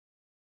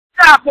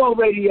Die4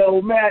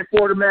 Radio, Mad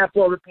Porter,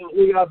 report.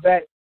 We are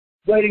back,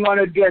 waiting on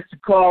our guests to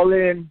call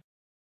in.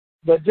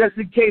 But just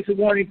in case of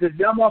warning, because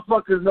y'all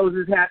motherfuckers knows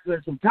this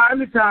happens from time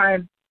to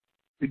time,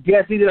 the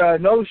guests either are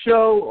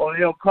no-show or they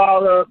don't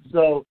call up.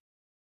 So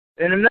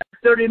in the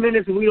next 30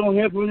 minutes, if we don't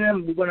hear from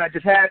them, we're going to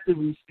just have to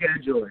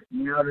reschedule it.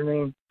 You know what I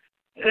mean?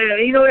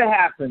 And, you know, it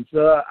happens.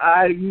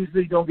 I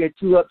usually don't get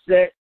too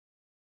upset.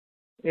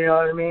 You know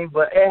what I mean?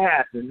 But it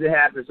happens. It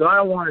happens. So I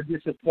don't want to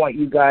disappoint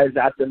you guys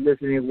out there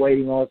listening and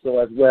waiting also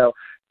as well.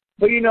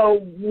 But, you know,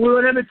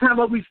 whenever time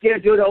we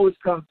schedule, it always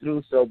comes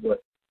through. So,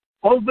 but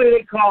hopefully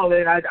they call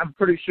in. I'm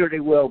pretty sure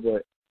they will.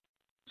 But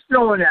just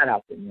throwing that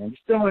out there, man.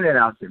 Just throwing that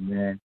out there,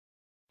 man.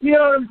 You know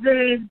what I'm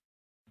saying?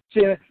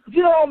 You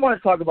know, I want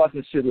to talk about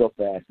this shit real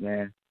fast,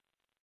 man.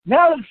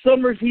 Now that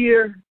summer's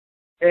here,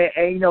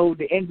 and you know,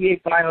 the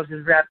NBA Finals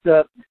is wrapped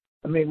up.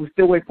 I mean, we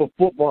still wait for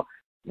football.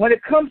 When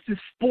it comes to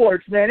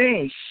sports, man, there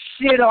ain't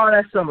shit on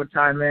that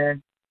summertime,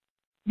 man.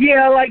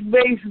 Yeah, I like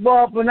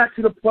baseball, but not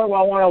to the point where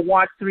I want to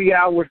watch 3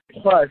 hours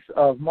plus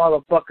of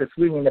motherfuckers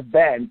swinging the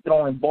bat and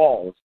throwing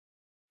balls.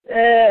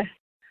 I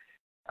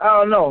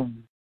don't know,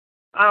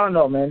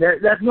 man.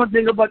 That's one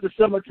thing about the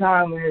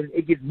summertime, man.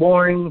 It gets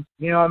boring,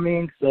 you know what I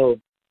mean? So,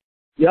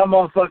 y'all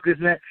motherfuckers,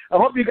 man, I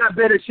hope you got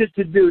better shit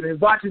to do than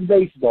watching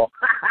baseball.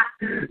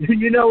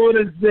 You know what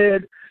I'm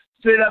saying?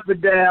 Straight up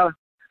and down.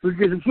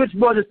 Because the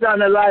switchboard is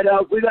starting to light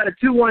up. We got a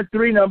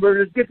 213 number.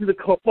 Let's get to the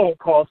phone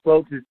calls,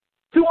 folks. It's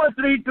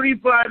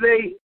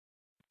 213-358.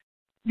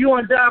 You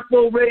on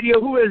Die4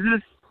 Radio. Who is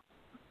this?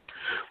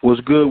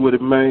 What's good with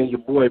it, man? Your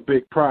boy,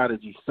 Big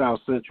Prodigy, South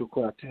Central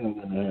Cartel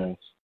in the house.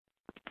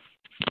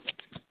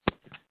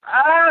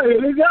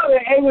 Here we go.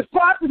 Hey, what's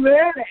poppin',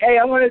 man? Hey,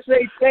 I want to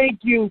say thank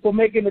you for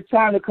making the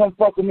time to come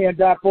fuck with me on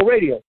Die4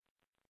 Radio.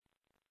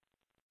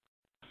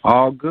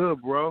 All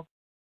good, bro.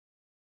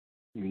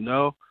 You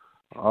know,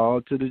 all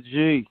to the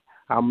G.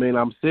 I mean,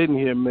 I'm sitting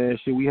here, man.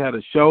 Shit, we had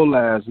a show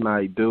last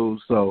night, dude.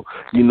 So,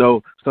 you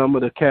know, some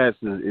of the cats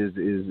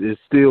is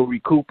still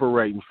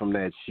recuperating from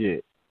that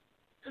shit.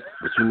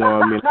 But you know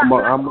what I mean?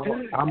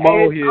 I'm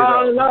on here.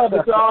 All love.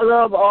 It's all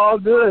love. All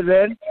good,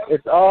 man.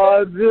 It's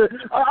all good.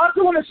 I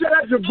also want to shout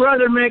out your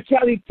brother, man,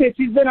 Kelly Pitts.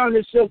 He's been on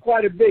this show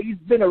quite a bit. He's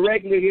been a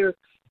regular here.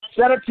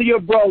 Shout out to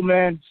your bro,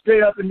 man.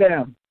 Straight up and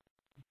down.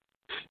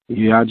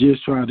 Yeah, I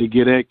just tried to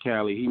get at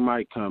Cali. He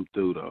might come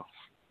through, though.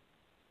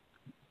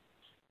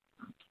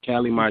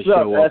 Cali might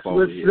show up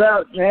over here.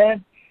 What's up,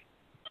 man?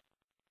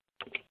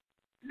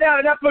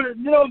 No, not for,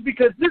 you know,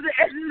 because this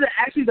is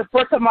actually the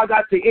first time I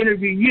got to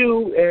interview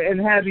you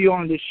and have you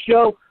on the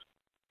show.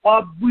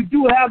 We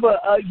do have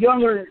a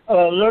younger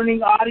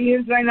learning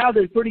audience right now.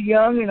 They're pretty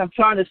young, and I'm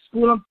trying to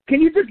school them.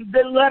 Can you just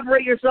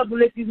elaborate yourself and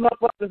let these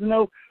motherfuckers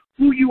know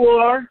who you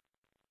are,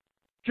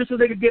 just so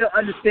they can get an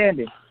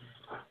understanding?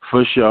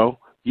 For sure.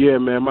 Yeah,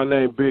 man, my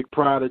name Big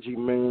Prodigy,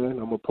 man.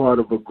 I'm a part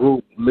of a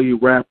group,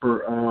 lead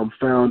rapper,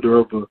 founder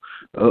of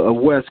a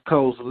West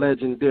Coast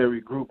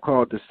legendary group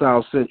called the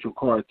South Central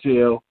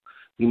Cartel.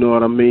 You know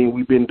what I mean?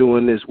 We've been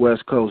doing this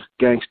West Coast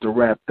gangster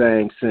rap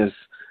thing since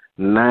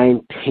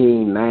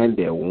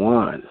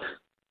 1991.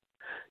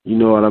 You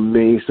know what I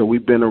mean? So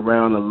we've been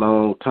around a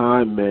long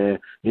time, man.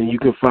 And you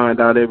can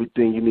find out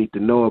everything you need to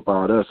know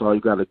about us. All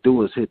you got to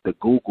do is hit the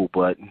Google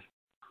button.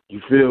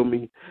 You feel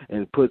me?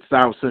 And put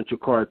South Central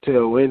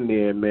Cartel in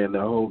there, man.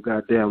 The whole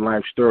goddamn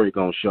life story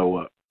gonna show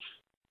up.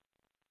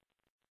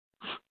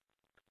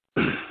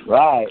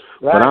 Right.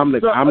 But I'm the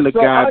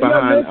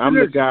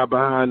guy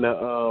behind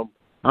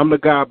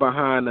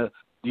the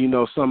you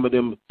know, some of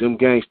them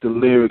gangster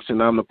lyrics,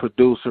 and I'm the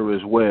producer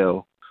as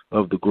well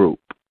of the group.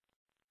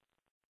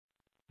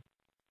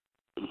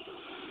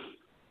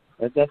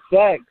 That's a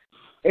fact.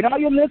 And all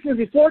your listeners,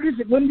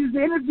 when this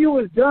interview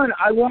is done,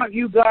 I want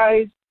you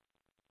guys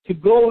to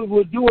go,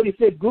 we'll do what he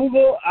said,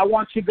 Google. I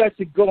want you guys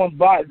to go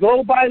buy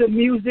the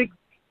music,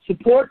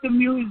 support the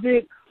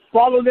music,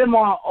 follow them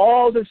on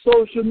all the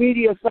social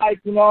media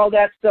sites and all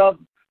that stuff.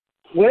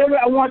 Whatever,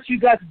 I want you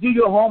guys to do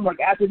your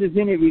homework after this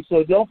interview.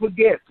 So don't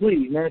forget,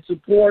 please, man,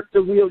 support the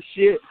real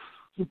shit.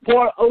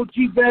 Support OG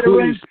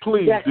veterans.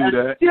 Please do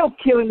that. Still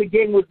killing the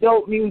game with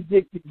dope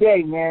music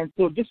today, man.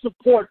 So just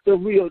support the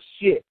real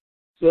shit.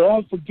 So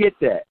don't forget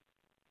that.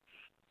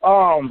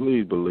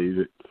 Please believe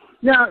it.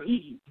 Now,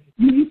 you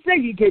say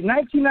you get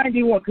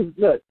 1991, because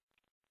look,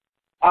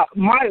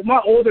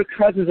 my older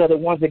cousins are the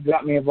ones that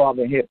got me involved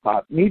in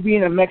hip-hop, me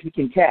being a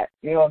Mexican cat,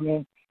 you know what I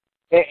mean?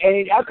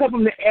 And I come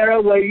from the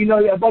era where, you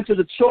know, a bunch of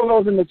the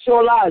cholos and the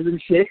cholas and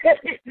shit,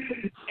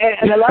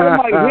 and a lot of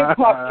my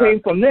hip-hop came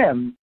from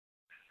them.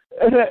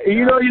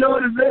 You know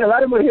what I'm saying? A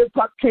lot of my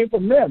hip-hop came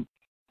from them.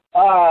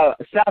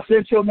 South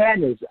Central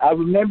Madness, I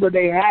remember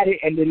they had it,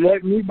 and they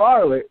let me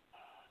borrow it.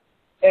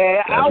 And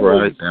That's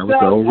right. That was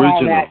the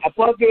original. That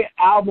fucking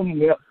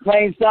album,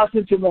 playing South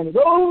Central Madness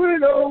over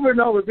and over and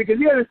over. Because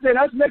you understand,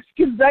 us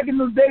Mexicans back in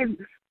those days,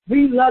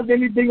 we loved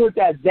anything with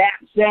that Zap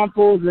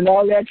samples and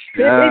all that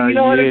shit. You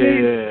know what I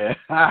mean?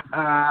 Yeah.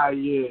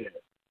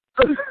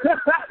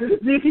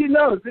 You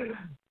know,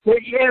 But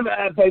yeah,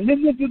 but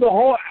listening to the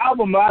whole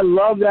album, I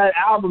love that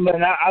album,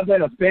 and I've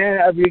been a fan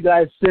of you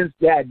guys since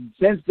that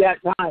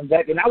time.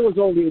 Back, and I was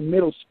only in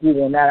middle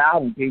school when that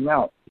album came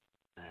out.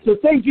 So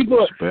thank you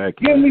for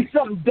giving me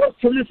something dope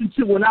to listen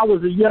to when I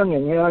was a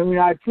youngin'. You know what I mean?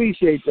 I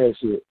appreciate that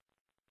shit.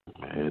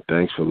 Man,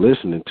 thanks for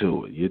listening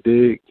to it. You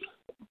dig?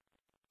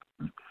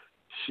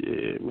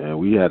 Shit, man,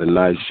 we had a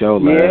nice show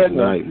last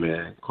night,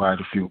 man. Quite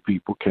a few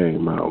people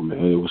came out, man.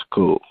 It was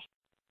cool.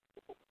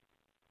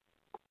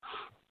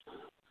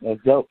 That's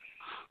dope.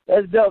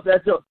 That's dope.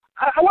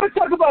 I want to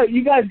talk about,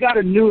 you guys got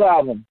a new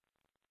album,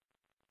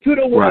 To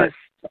the West.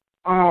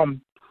 Right.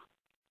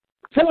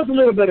 Tell us a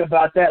little bit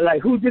about that.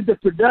 Like, who did the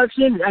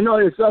production? I know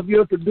yourself,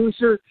 you're a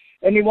producer.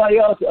 Anybody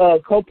else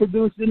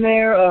co-produced in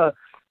there?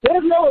 Let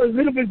us know a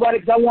little bit about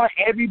it, because I want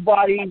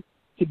everybody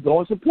to go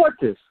and support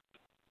this.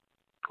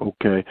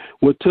 Okay.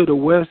 Well, To the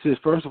West is,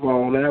 first of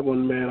all, on that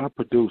one, man, I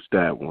produced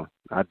that one.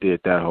 I did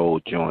that whole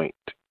joint.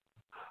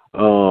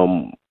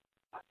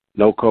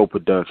 No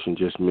co-production,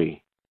 just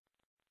me.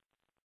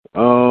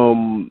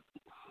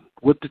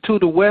 What the To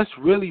the West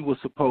really was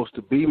supposed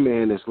to be,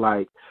 man, is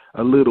like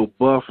a little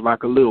buff,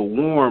 like a little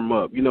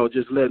warm-up, you know,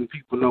 just letting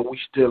people know we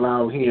still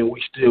out here and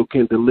we still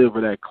can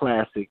deliver that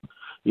classic,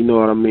 you know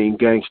what I mean,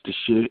 gangster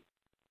shit.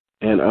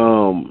 And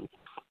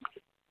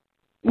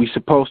we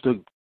supposed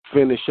to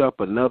finish up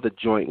another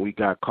joint we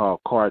got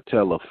called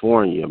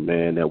Cartelifornia,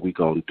 man, that we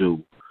gonna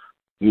do.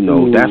 You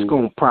know, that's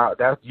gonna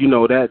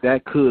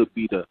that could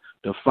be the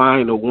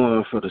final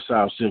one for the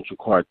South Central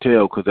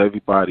Cartel, because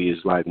everybody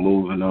is like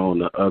moving on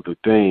to other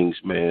things,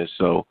 man.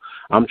 So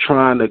I'm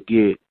trying to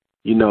get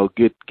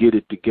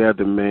it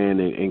together, man,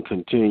 and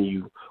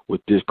continue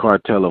with this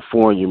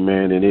Cartelifornia,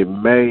 man. And it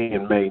may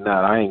and may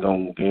not. I ain't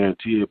gonna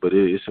guarantee it, but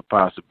it's a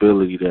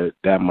possibility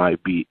that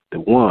might be the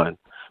one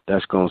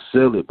that's gonna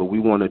seal it. But we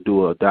want to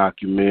do a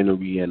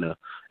documentary and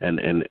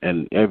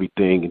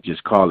everything, and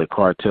just call it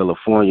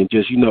Cartelifornia.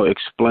 Just, you know,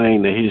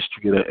 explain the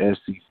history of the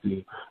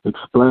SEC,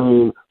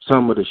 explain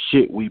some of the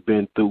shit we've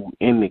been through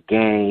in the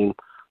game.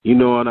 You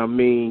know what I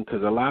mean?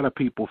 Because a lot of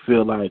people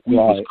feel like we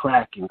was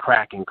cracking in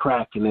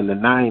the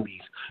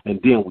 90s, and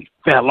then we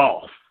fell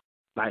off.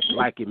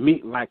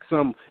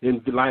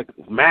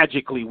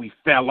 Magically we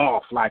fell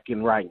off like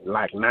in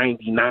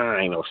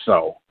 99 or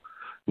so.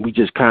 We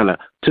just kind of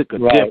took a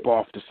dip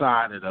off the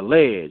side of the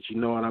ledge, you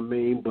know what I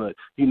mean? But,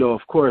 you know,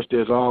 of course,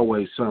 there's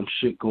always some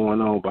shit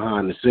going on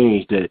behind the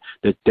scenes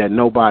that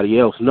nobody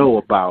else know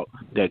about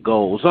that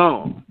goes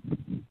on.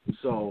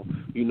 So,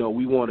 you know,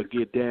 we want to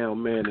get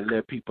down, man, and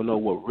let people know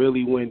what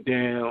really went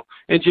down.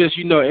 And just,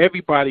 you know,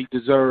 everybody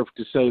deserves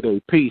to say their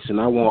piece,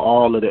 and I want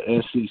all of the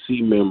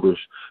SEC members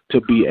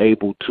to be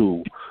able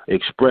to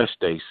express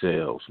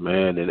themselves,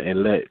 man,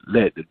 and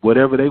let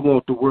whatever they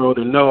want the world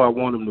to know, I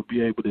want them to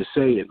be able to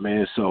say it,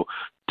 man. So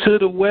To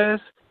the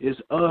West is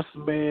us,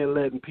 man,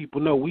 letting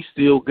people know we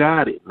still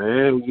got it,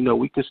 man. You know,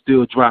 we can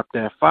still drop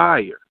that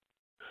fire.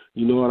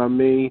 You know what I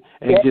mean?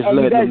 And just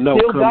let them know.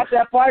 You guys still got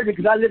that fire,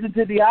 because I listened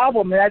to the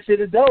album, and that shit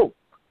is dope.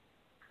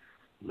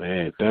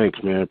 Man, thanks,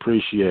 man.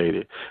 Appreciate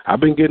it. I've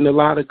been getting a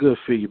lot of good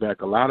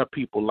feedback. A lot of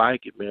people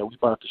like it, man. We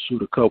about to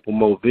shoot a couple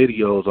more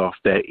videos off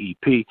that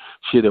EP.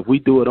 Shit, if we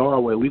do it our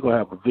way, we going to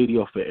have a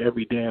video for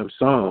every damn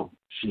song,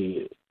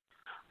 shit,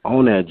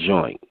 on that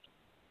joint.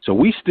 So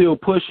we still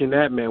pushing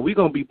that, man. We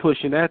going to be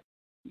pushing that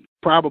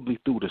probably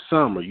through the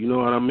summer. You know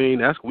what I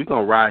mean? We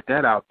going to ride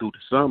that out through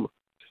the summer.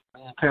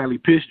 Cali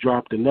Pitch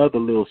dropped another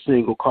little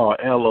single called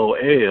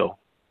LOL.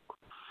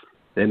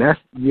 And that's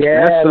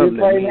something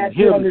that me and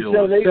him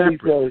doing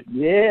separate.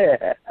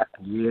 Yeah,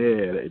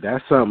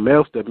 that's something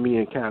else that me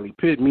and Cali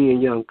Pitch, me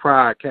and Young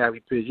Pride,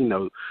 Cali Pitch, you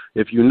know,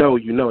 if you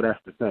know that's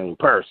the same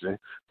person.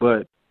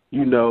 But,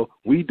 you know,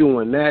 we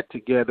doing that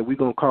together. We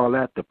going to call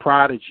that the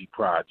Prodigy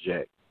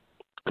Project.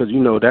 Because, you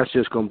know, that's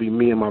just going to be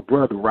me and my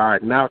brother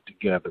riding out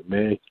together,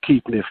 man,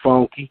 keeping it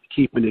funky,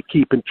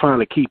 trying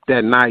to keep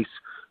that nice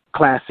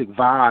classic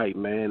vibe,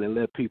 man, and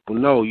let people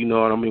know, you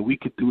know what I mean? We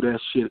could do that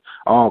shit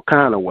all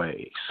kind of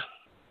ways.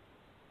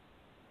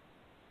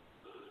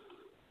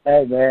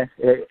 Hey, man,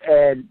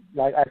 and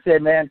like I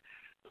said, man,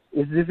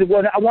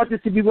 I want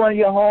this to be one of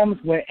your homes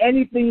when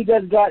anything you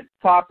guys got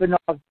popping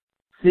off,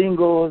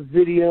 singles,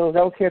 videos, I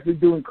don't care if you're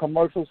doing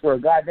commercials for a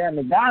goddamn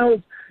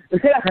McDonald's,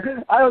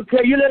 I don't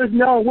care. You let us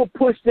know. We'll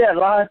push that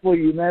live for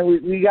you, man.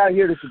 We got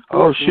here to support.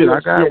 Oh, shit,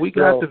 we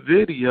got the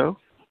video.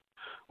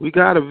 We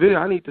got a video.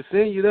 I need to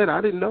send you that.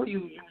 I didn't know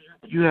you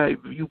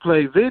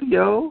play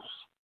videos.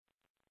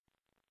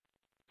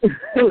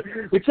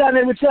 we're trying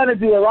to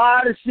do a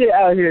lot of shit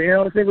out here. You know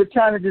what I'm saying? We're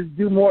trying to just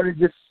do more than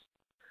just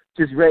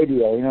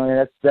radio. You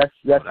know, that's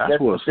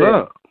what's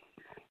up.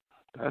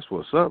 That's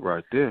what's up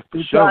right there.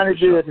 We're trying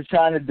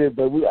to do.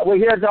 But we're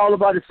here. It's all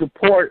about the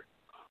support.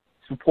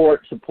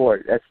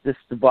 That's just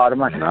the bottom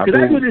line.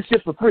 Because I do this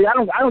shit for free. I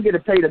don't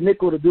get paid a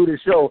nickel to do this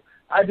show.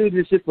 I do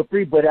this shit for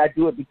free, but I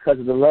do it because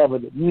of the love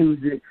of the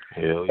music.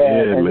 Hell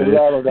yeah, man. The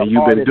love of the and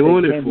you've been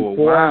doing it for a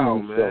while,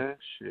 man.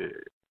 So.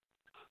 Shit.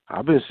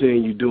 I've been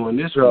seeing you doing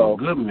this for a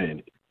good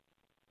minute.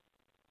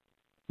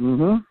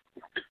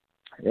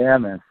 Yeah,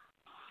 man.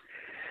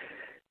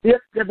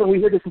 Yep, but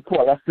we heard this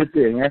before. That's the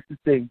thing.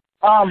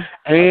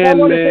 And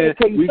man,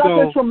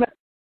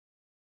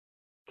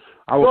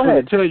 I was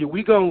going to tell you,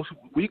 we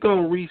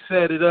gonna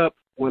reset it up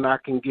when I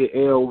can get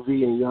LV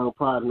and Young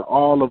Prod and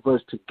all of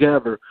us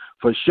together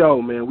for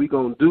show, man. We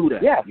gonna do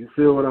that. Yeah. You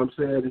feel what I'm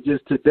saying? It's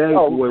just today,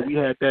 boy, we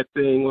had that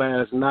thing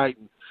last night.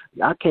 And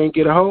I can't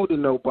get a hold of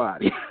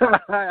nobody.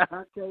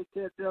 I can't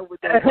catch up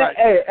with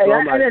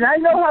nobody. And I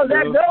know how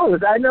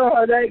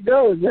that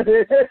goes.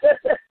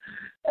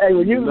 Hey,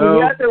 when you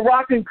got the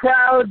rocking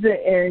crowds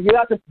and you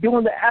got the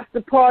doing the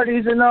after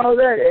parties and all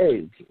that,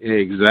 hey.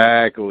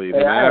 Exactly.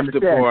 The after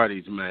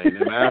parties, man.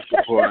 Them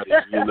after parties,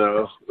 you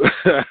know.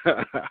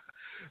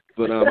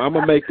 But I'm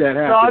going to make that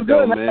happen, I'm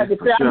good, man. Like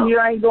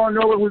I ain't going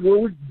nowhere.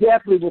 We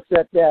definitely will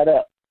set that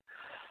up.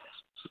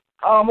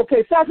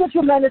 Okay, South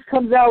Central Madness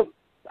comes out,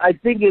 I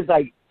think it's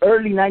like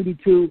early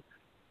 92.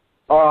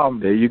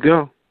 There you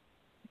go.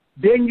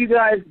 Then you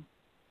guys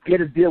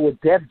get a deal with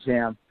Def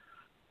Jam.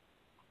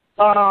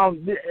 Right.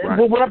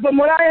 From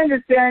what I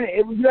understand,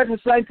 you guys were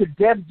signed to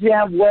Def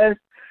Jam West.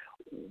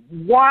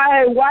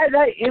 Why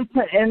that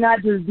imprint and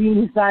not just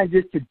being signed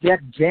just to Def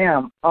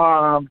Jam?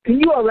 Can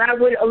you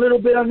elaborate a little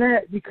bit on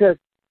that? Because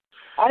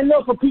I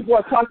know some people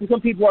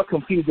are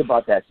confused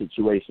about that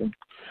situation.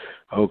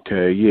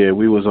 Okay, yeah,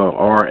 we was on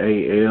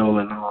RAL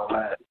and all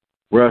that.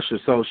 Rush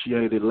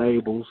Associated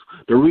Labels.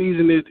 The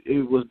reason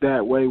it was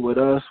that way with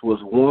us was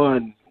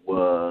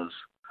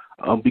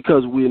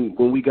because when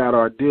we got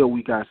our deal,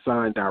 we got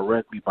signed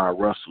directly by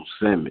Russell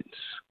Simmons.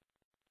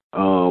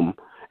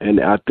 And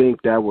I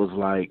think that was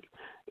like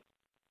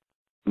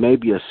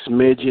maybe a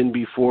smidgen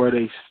before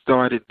they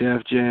started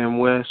Def Jam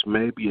West,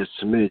 maybe a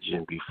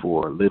smidgen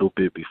before, a little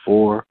bit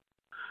before.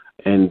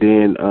 And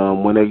then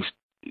when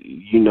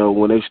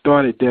they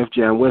started Def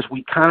Jam West,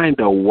 we kind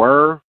of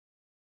were.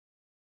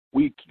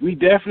 We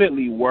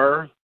definitely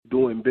were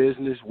doing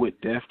business with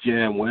Def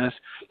Jam West,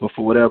 but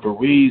for whatever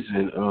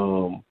reason,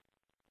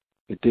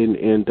 it didn't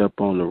end up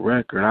on the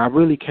record. I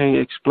really can't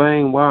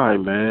explain why,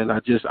 man.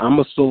 I'm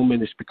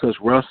assuming it's because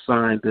Russ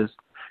signed us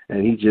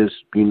and he just,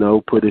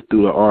 put it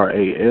through the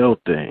RAL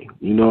thing.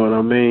 You know what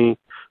I mean?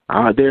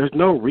 There's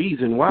no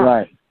reason why.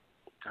 Right.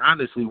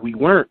 Honestly, we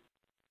weren't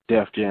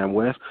Def Jam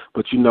West,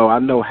 but I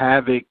know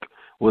Havoc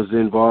was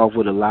involved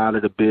with a lot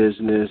of the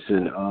business,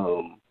 and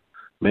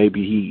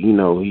maybe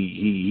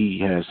he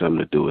had something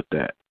to do with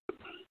that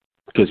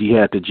because he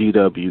had the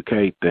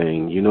GWK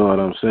thing. You know what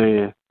I'm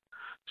saying?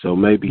 So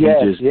maybe he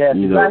just,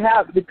 I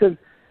have, because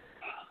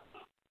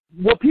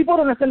what people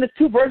don't understand, the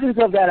two versions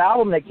of that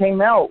album that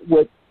came out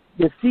with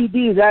the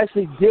CD is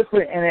actually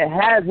different,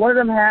 and one of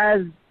them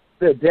has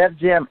the Def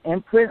Jam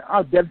imprint,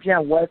 Def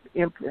Jam West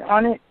imprint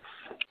on it.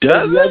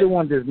 The other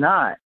one does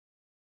not.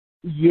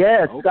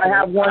 Yes, okay. I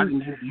have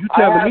one.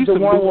 I have the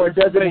one where it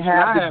doesn't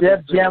have the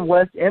Def Jam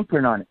West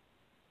imprint on it.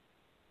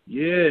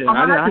 Yeah,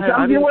 I'm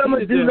going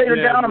to do later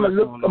down. I'm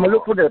gonna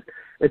look for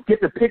get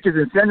the pictures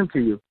and send them to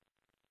you.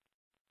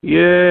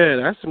 Yeah,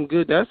 that's some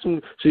good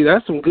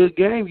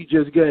game you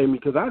just gave me,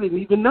 because I didn't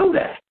even know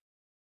that.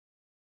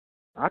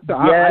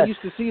 I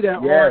used to see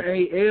that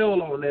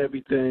RAL on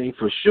everything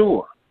for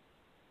sure.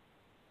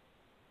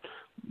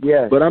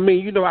 Yeah. But I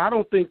mean, I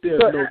don't think there's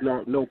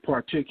no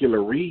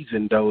particular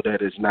reason though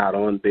that it's not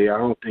on there. I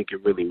don't think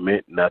it really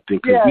meant nothing,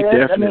 because we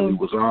definitely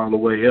was all the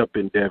way up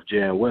in Def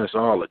Jam West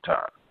all the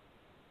time.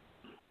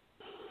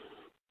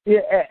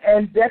 Yeah,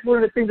 and that's one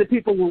of the things that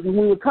people, when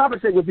we would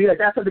conversate, would be like,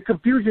 that's the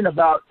confusion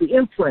about the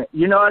imprint.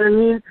 You know what I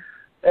mean?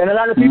 And a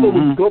lot of people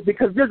would go,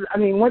 because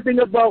one thing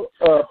about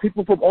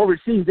people from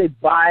overseas, they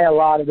buy a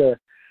lot of the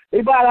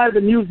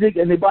music,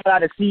 and they buy a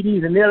lot of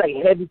CDs, and they're like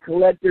heavy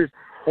collectors.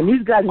 And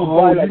these guys will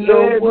buy like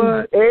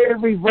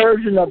every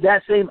version of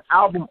that same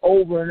album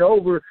over and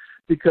over,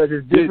 because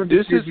it's different.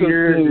 This is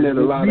something that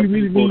a lot of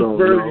people don't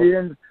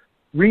know.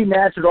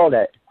 Remastered, all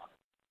that.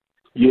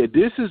 Yeah,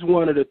 this is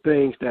one of the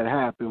things that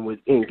happened with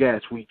In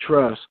Gas We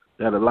Trust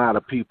that a lot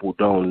of people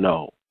don't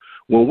know.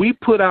 When we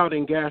put out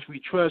In Gas We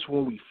Trust,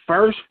 when we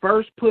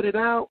first put it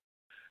out,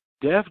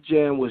 Def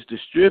Jam was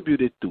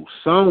distributed through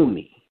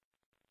Sony.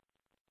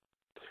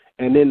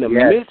 And in the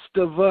midst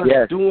of us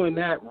doing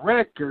that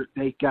record,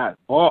 they got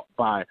bought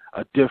by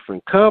a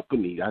different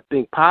company. I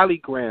think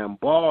Polygram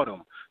bought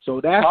them. So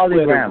that's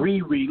where the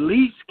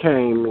re-release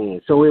came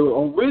in. So it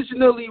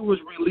originally was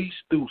released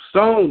through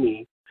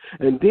Sony,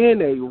 and then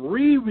they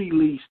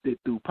re-released it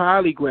through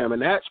Polygram,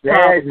 and that's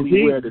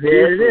probably where the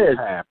difference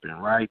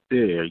happened right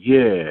there.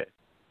 Yeah,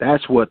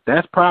 that's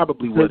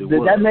probably what it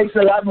was. That makes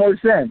a lot more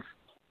sense.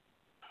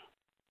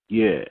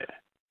 Yeah.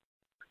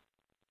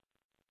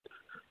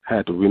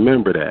 Had to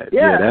remember that.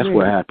 Yeah, that's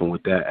what happened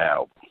with that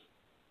album.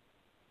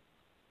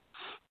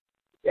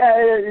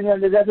 Yeah,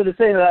 that's what they're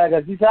saying.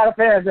 Like, these lot of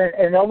fans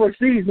and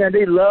overseas, man,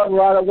 they love a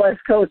lot of West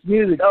Coast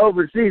music.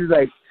 Overseas,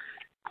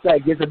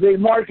 it's a big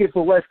market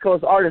for West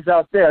Coast artists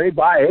out there. They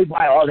buy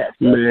all that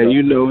stuff. Man,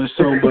 it's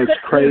so much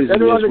craziness.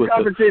 That's one of the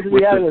conversations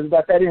we had was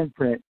about that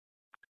imprint.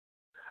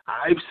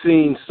 I've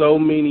seen so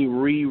many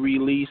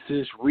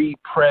re-releases,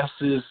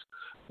 represses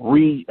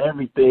read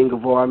everything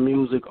of our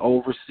music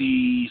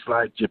overseas,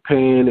 like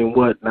Japan and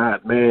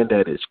whatnot, man,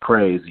 that is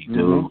crazy,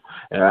 dude.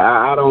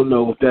 I don't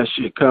know if that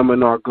shit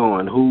coming or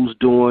going. Who's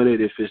doing it?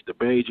 If it's the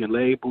major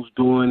labels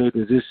doing it?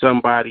 Is this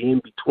somebody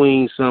in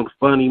between, some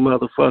funny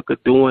motherfucker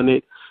doing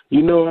it?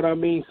 You know what I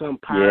mean? Some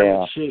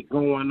pirate shit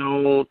going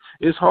on.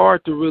 It's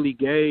hard to really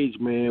gauge,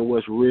 man,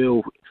 what's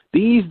real.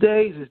 These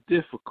days it's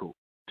difficult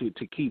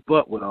to keep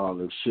up with all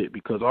this shit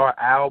because our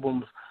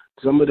albums,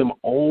 some of them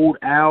old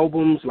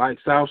albums like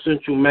South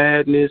Central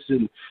Madness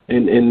and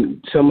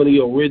some of the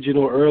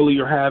original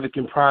earlier Havoc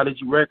and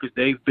Prodigy records,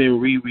 they've been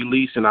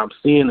re-released and I'm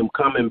seeing them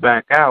coming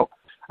back out.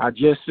 I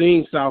just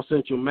seen South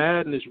Central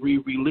Madness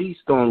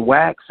re-released on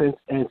wax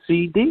and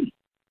CD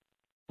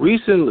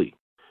recently.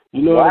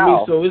 You know what I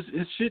mean? So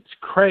it's shit's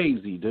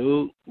crazy,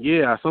 dude.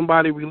 Yeah,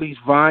 somebody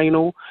released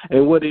vinyl,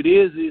 and what it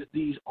is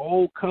these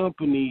old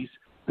companies,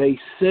 they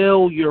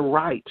sell your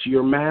rights,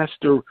 your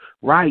master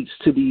rights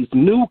to these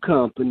new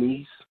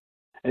companies,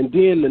 and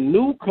then the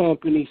new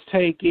companies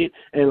take it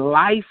and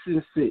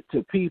license it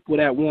to people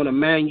that want to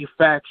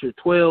manufacture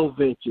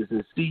 12 inches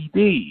and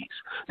CDs,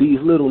 these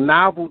little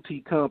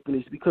novelty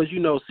companies, because, you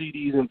know,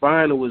 CDs and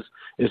vinyl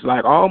is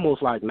like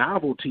almost like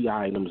novelty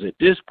items at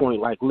this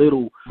point, like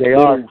little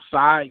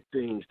side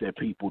things that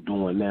people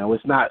doing now.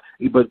 It's not,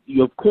 but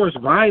of course, the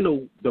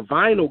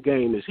vinyl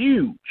game is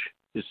huge.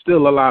 There's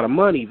still a lot of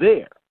money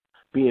there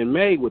being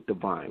made with the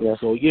vinyl. Yeah.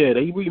 So, yeah,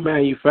 they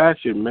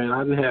remanufactured, man.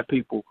 I didn't have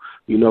people,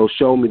 you know,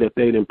 show me that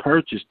they didn't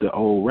purchase the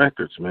old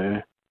records,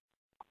 man.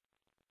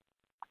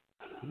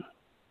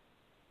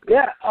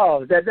 Yeah,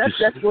 that's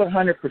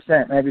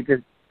 100%, man,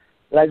 because,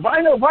 like,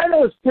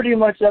 vinyl is pretty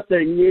much up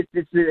there. It's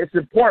an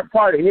important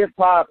part of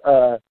hip-hop,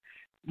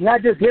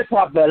 not just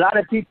hip-hop, but a lot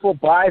of people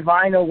buy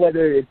vinyl,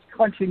 whether it's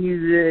country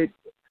music,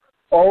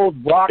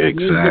 old rock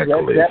music,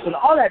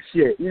 all that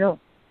shit, you know.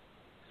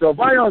 So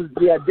vinyl is,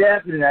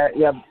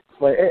 definitely,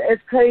 but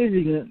it's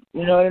crazy, you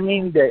know what I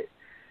mean? That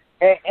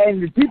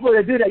and the people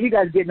that do that, you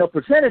guys get no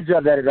percentage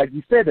of that. Like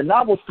you said, the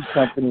novelty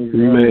companies.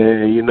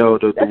 Man, you know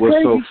what's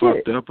so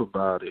fucked up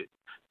about it?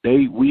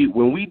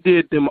 When we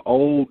did them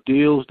old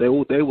deals, they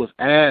was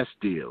ass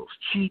deals,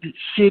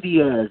 shitty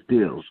ass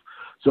deals.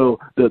 So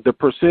the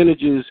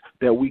percentages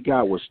that we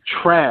got was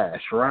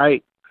trash,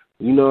 right?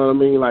 You know what I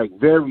mean? Like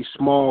very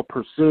small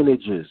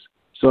percentages.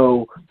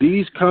 So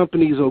these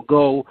companies will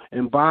go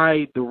and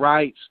buy the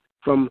rights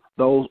from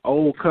those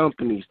old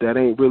companies that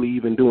ain't really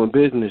even doing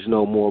business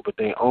no more, but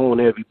they own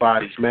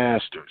everybody's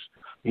masters.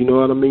 You know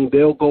what I mean?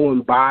 They'll go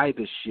and buy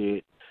the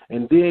shit,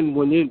 and then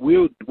when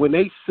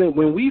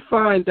we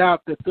find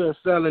out that they're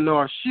selling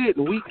our shit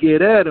and we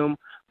get at them,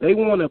 they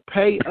want to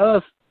pay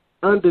us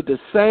under the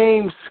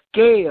same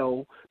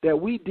scale that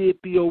we did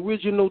the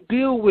original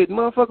deal with.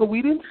 Motherfucker,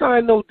 we didn't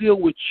sign no deal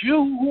with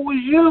you. Who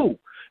is you?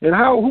 And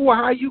how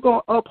you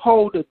gonna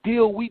uphold a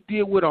deal we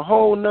did with a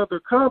whole nother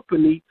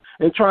company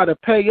and try to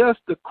pay us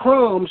the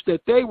crumbs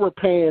that they were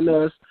paying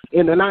us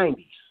in the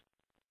 90s?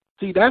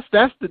 See, that's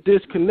the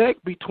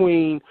disconnect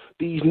between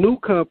these new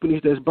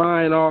companies that's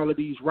buying all of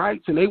these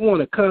rights, and they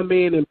want to come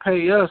in and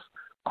pay us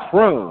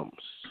crumbs.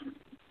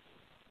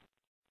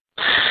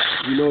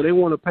 You know, they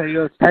want to pay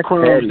us the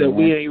crumbs that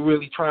we ain't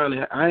really trying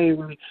to.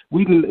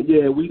 We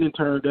didn't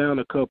turn down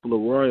a couple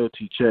of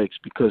royalty checks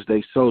because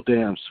they so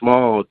damn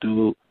small,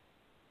 dude.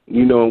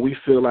 You know, and we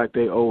feel like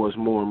they owe us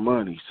more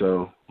money,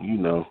 so, you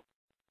know,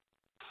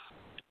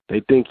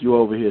 they think you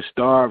over here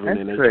starving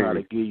and they try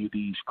to give you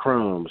these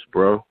crumbs,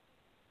 bro.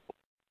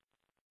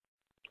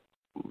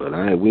 But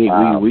we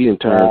didn't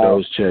turn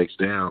those checks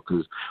down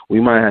because we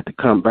might have to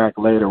come back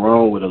later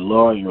on with a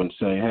lawyer and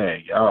say,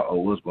 hey, y'all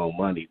owe us more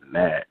money than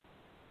that.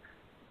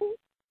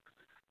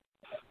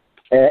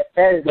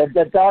 Hey,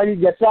 that's all you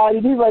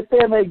need right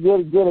there, man.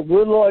 Get a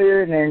good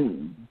lawyer, and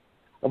then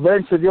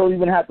eventually they'll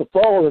even have to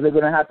fold, or they're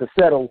going to have to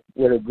settle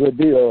with a good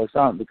deal or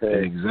something.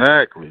 Because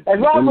exactly.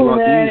 And Robert,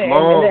 man,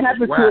 and it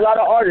happens to a lot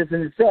of artists,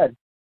 and it's sad.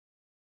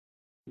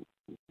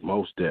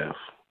 Most deaf.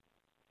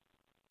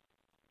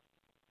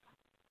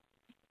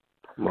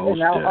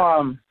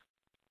 Now,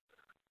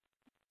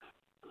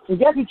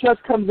 Die4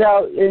 Trust comes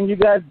out, and you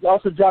guys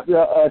also dropped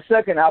your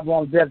second album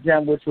on Def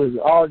Jam, which was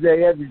All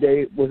Day, Every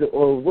Day. Was it,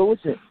 or what was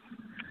it?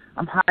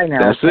 I'm high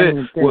now. That's it.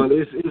 Well,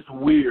 it's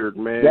weird,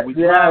 man.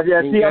 See,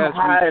 I'm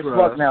high as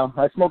fuck now.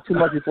 I smoked too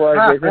much before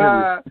I did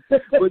interview.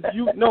 But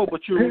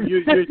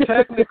you're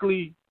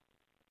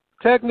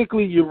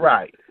technically you're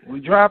right. We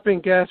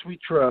dropping Gas We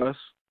Trust,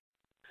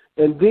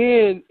 and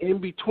then in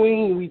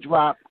between we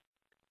drop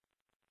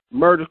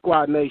Murder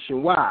Squad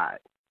Nationwide.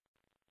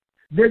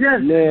 I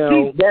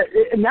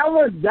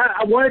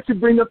wanted to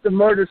bring up the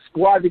Murder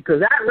Squad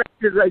because that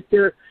record right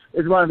there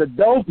is one of the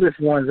dopest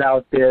ones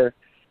out there.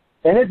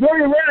 And it's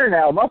very rare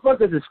now.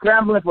 Motherfuckers are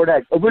scrambling for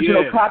that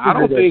original copy. I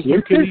don't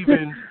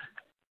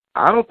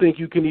think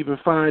you can even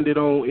find it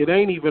on. It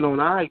ain't even on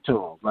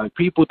iTunes. Like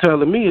people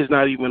telling me it's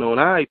not even on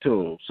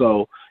iTunes.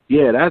 So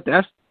yeah,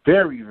 that's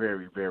very,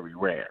 very, very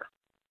rare.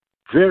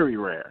 Very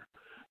rare.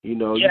 You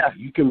know,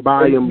 you can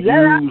buy them used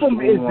on. That album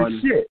is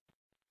the shit.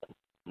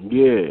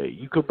 Yeah,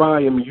 you could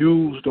buy them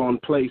used on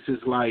places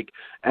like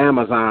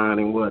Amazon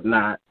and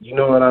whatnot. You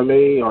know what I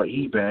mean, or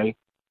eBay.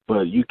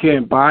 But you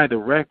can't buy the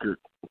record.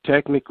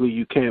 Technically,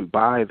 you can't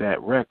buy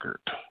that record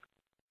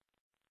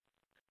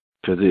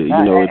because it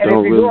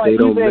don't really. They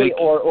don't make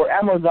or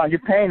Amazon. You're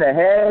paying a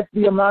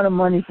hefty amount of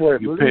money for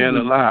it. You're paying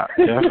a lot,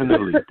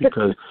 definitely,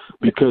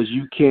 because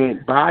you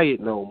can't buy it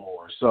no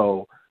more.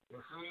 So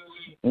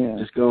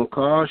it's gonna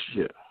cost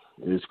you.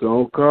 It's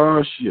gonna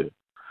cost you.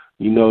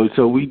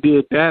 So we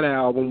did that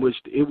album, which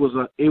it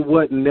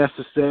wasn't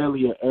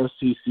necessarily an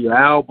SCC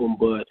album,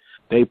 but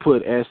they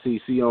put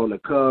SCC on the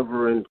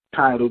cover and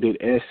titled it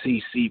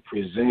SCC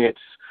Presents.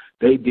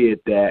 They did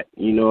that,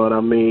 you know what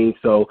I mean?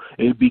 So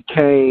it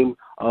became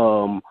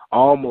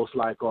almost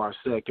like our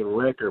second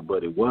record,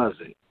 but it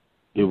wasn't.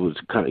 It was,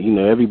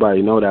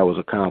 everybody know that was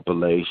a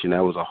compilation.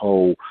 That was a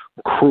whole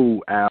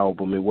crew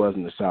album. It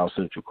wasn't a South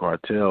Central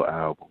Cartel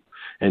album.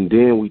 And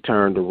then we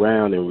turned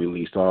around and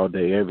released All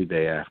Day, Every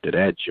Day after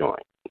that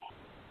joint.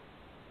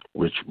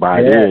 Which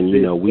by then,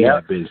 we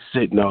had been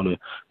sitting on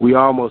we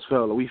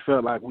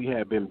felt like we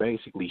had been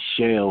basically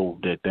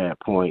shelved at that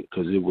point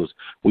because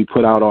we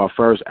put out our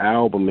first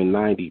album in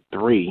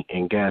 93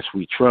 in Gas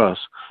We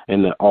Trust,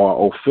 and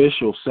our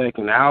official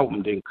second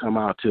album didn't come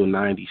out till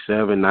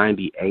 97,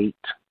 98,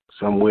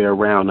 somewhere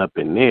around up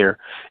in there.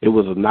 It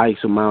was a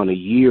nice amount of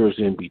years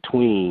in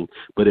between,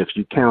 but if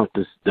you count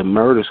the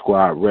Murder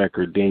Squad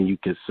record, then you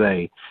could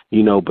say,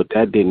 but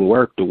that didn't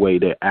work the way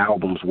that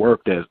albums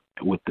worked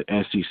with the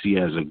SCC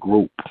as a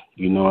group,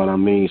 you know what I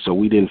mean? So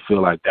we didn't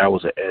feel like that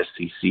was an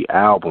SCC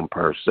album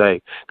per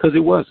se, because it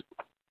wasn't.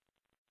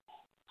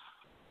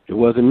 It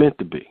wasn't meant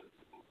to be.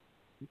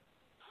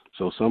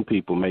 So some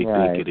people may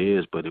think it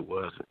is, but it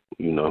wasn't,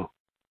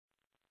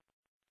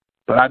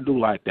 But I do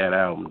like that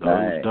album, though.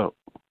 It was dope.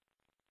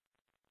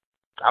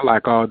 I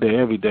like All Day,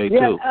 Every Day,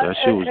 too. That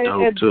shit was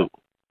dope, too.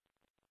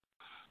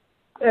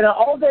 And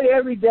All Day,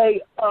 Every Day,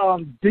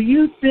 do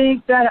you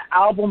think that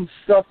album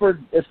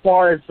suffered as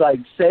far as, like,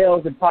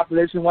 sales and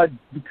population-wise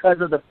because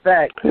of the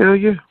fact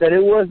that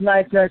it was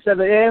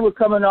 1997 and we're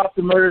coming off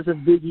the murders of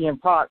Biggie and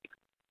Pac,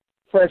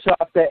 fresh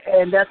off that,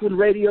 and that's when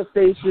radio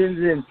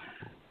stations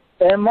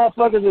and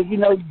motherfuckers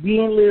were,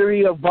 being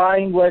leery of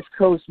buying West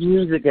Coast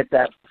music at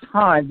that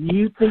time. Do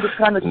you think it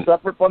kind of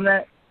suffered from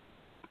that?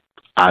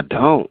 I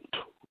don't.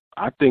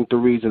 I think the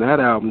reason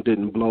that album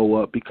didn't blow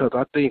up because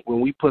I think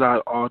when we put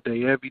out All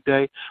Day, Every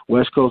Day,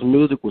 West Coast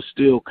music was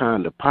still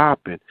kind of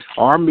popping.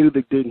 Our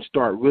music didn't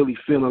start really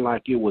feeling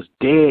like it was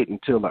dead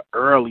until the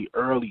early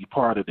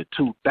part of the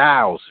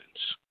 2000s.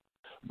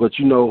 But,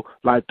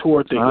 like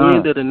toward the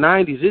end of the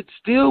 90s, it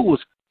still was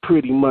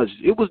pretty much,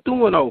 it was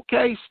doing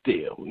okay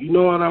still. You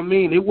know what I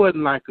mean? It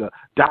wasn't like a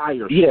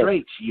dire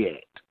straits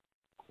yet.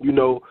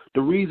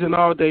 The reason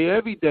All Day,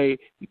 Every Day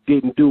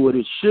didn't do what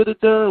it should have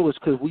done was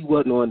because we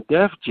wasn't on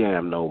Def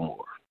Jam no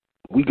more.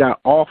 We got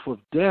off of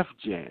Def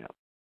Jam.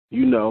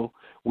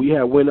 We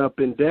had went up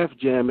in Def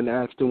Jam and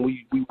asked them,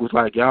 we was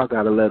like, y'all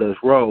got to let us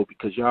roll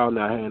because y'all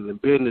not handling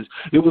business.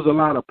 It was a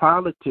lot of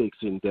politics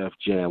in Def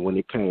Jam when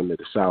it came to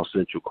the South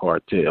Central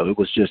Cartel. It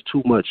was just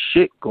too much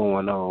shit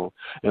going on,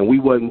 and we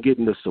wasn't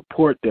getting the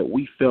support that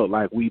we felt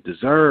like we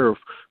deserved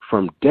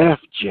from Def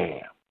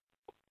Jam.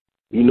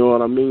 You know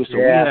what I mean? So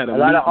we had a meeting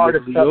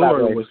with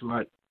Lior and was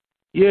like,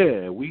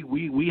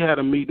 we had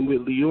a meeting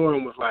with Lior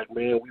and was like,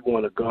 man, we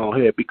want to go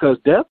ahead. Because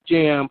Def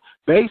Jam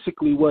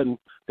basically wasn't,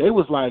 they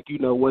was like,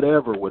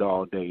 whatever with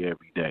All Day,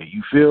 Every Day.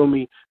 You feel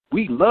me?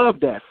 We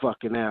loved that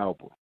fucking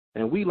album.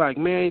 And we like,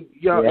 man,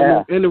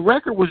 y'all, and the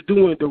record was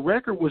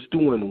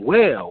doing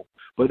well.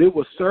 But it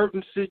was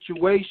certain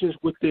situations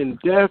within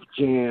Def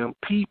Jam,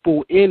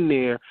 people in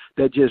there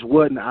that just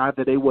wasn't,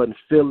 either they wasn't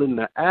feeling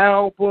the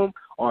album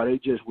or they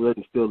just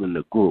wasn't feeling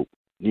the group.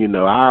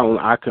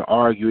 I could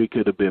argue it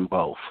could have been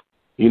both.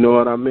 You know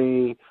what I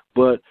mean?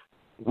 But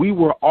we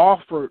were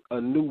offered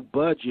a new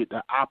budget,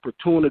 the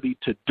opportunity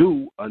to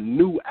do a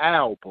new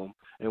album,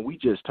 and we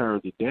just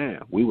turned it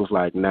down. We was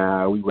like,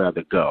 nah, we'd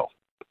rather go.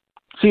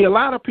 See, a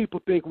lot of people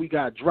think we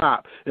got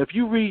dropped. If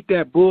you read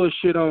that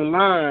bullshit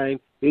online,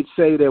 it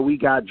say that we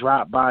got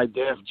dropped by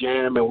Def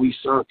Jam and we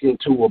sunk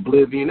into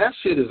oblivion. That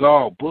shit is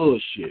all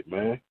bullshit,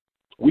 man.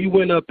 We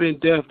went up in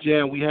Def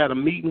Jam. We had a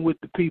meeting with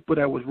the people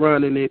that was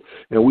running it,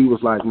 and we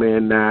was like,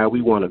 man, nah,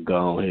 we want to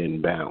go ahead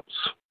and bounce.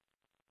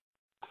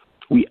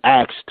 We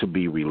asked to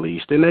be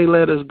released, and they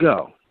let us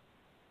go.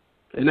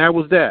 And that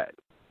was that.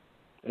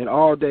 And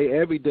All Day,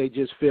 Every Day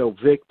just fell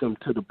victim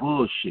to the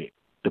bullshit,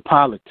 the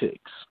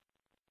politics.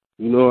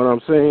 You know what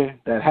I'm saying?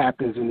 That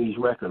happens in these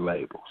record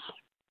labels.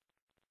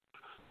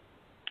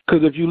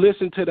 Because if you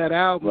listen to that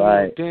album,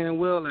 damn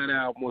well that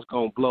album was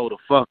going to blow the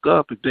fuck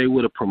up if they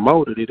would have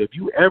promoted it. If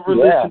you ever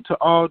listen to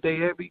All Day,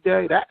 Every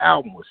Day, that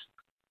album was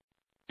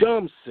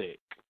dumb sick.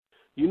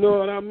 You know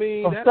what I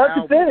mean? From start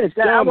to finish,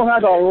 that album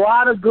has a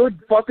lot of good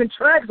fucking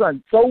tracks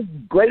on. So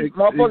great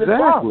motherfucking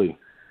songs.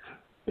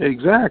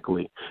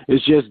 Exactly.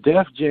 It's just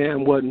Def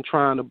Jam wasn't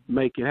trying to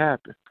make it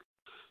happen.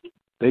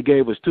 They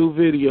gave us 2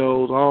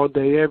 videos, All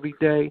Day, Every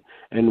Day,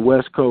 and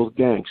West Coast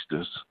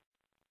Gangsters.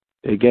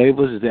 They gave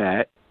us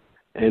that,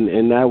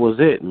 and that was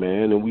it,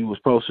 man. And we were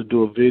supposed to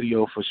do a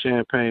video for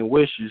Champagne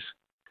Wishes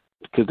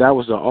because that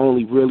was the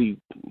only really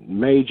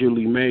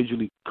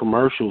majorly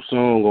commercial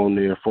song on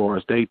there, as far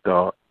as they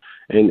thought.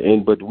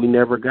 But we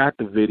never got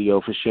the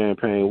video for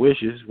Champagne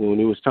Wishes. When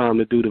it was time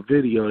to do the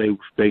video,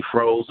 they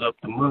froze up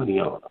the money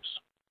on us.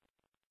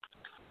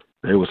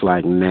 They was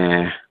like,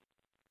 nah,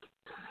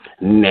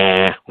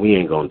 we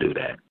ain't gonna do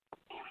that.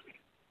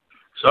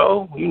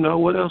 So, you know,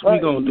 what else we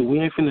gonna do?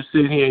 We ain't finna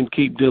sit here and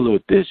keep dealing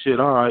with this shit.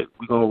 All right,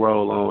 we gonna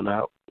roll on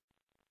out.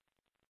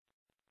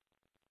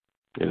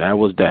 And that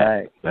was that.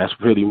 Right. That's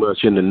pretty much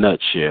in a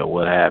nutshell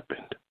what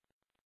happened.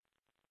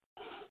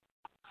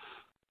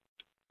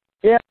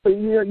 Yeah, but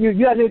you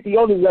guys ain't the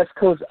only West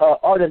Coast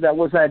artist that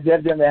was on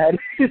Def Jam that had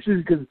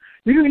issues, because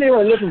you can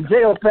even listen to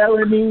J.O.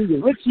 Felony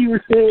and Richie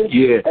was there.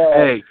 Yeah,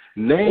 hey,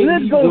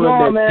 name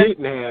one that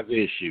didn't have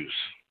issues.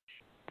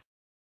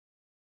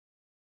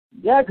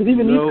 Yeah, because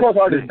even East Coast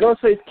artists,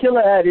 Ghostface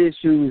Killer had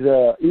issues.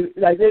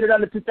 Like later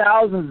on in the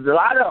 2000s, a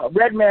lot of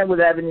Redman was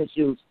having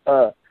issues.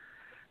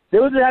 They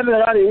was having a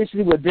lot of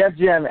issues with Def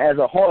Jam as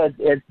a whole.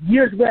 As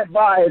years went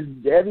by,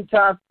 every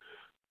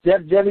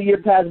year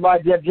passed by,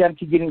 Def Jam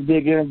kept getting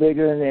bigger and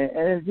bigger, and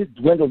it just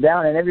dwindled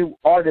down. And every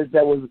artist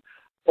that was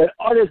an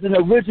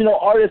original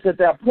artist at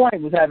that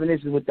point was having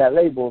issues with that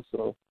label.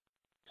 So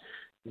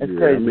it's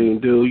crazy. I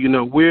mean, dude, you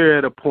know, we're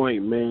at a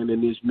point, man,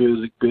 in this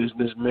music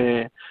business,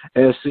 man.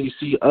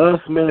 SCC, us,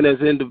 man, as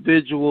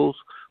individuals,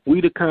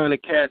 we the kind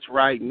of cats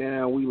right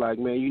now, we like,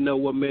 man, you know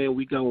what, man,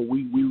 we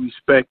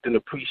respect and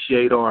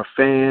appreciate our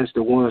fans,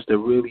 the ones that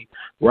really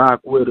rock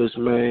with us,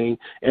 man.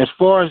 As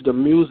far as the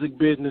music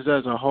business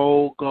as a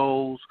whole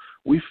goes,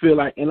 we feel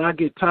like, and I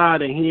get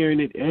tired of hearing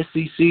it,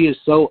 SCC is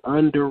so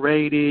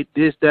underrated,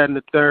 this, that, and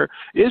the third.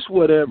 It's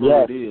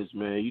whatever it is,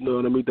 man. You know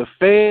what I mean? The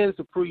fans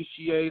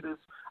appreciate us.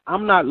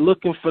 I'm not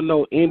looking for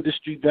no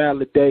industry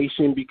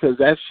validation because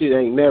that shit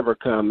ain't never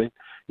coming.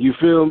 You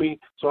feel me?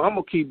 So I'm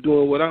going to keep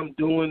doing what I'm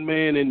doing,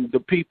 man, and the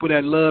people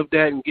that love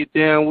that and get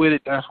down with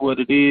it, that's what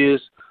it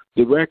is.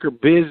 The record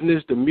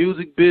business, the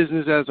music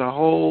business as a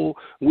whole,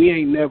 we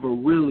ain't never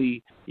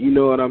really, you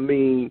know what I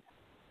mean,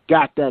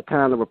 got that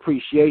kind of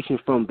appreciation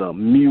from the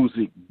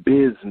music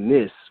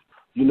business.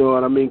 You know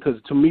what I mean?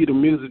 Because to me,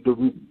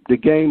 the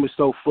game is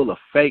so full of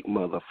fake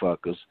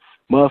motherfuckers.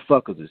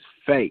 Motherfuckers is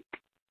fake.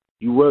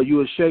 You will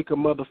shake a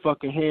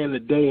motherfucking hand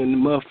today and the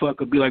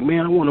motherfucker be like,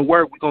 man, I want to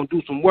work. We're going to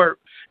do some work.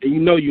 And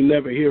you know you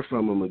never hear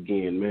from him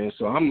again, man.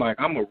 So I'm like,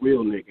 I'm a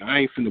real nigga. I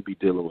ain't finna be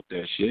dealing with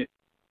that shit.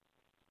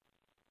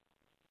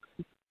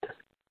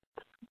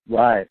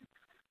 Right.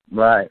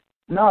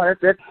 No,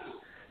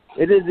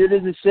 it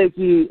is a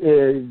shaky,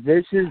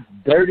 vicious,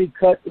 dirty,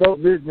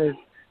 cutthroat business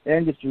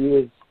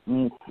industry.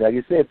 Is, like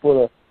you said,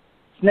 full of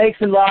snakes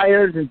and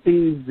liars and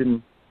thieves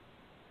and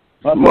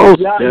most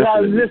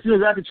y'all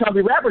listeners after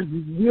Trumpy rappers,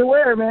 be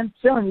aware, man.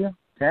 Telling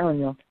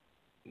you.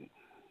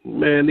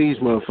 Man, these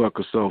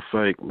motherfuckers so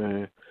fake,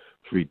 man.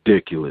 It's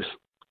ridiculous.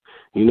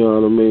 You know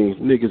what I mean?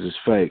 Niggas is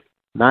fake.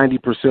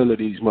 90% of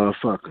these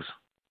motherfuckers.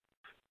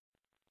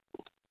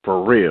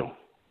 For real.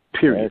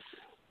 Period. Yes.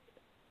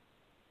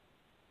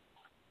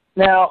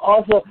 Now,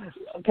 also,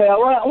 okay, I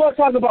want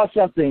to talk about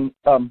something.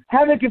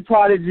 Havoc and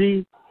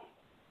Prodigy.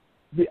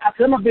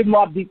 I'm a big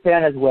Mobb Deep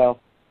fan as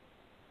well.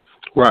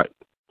 Right.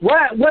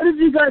 What did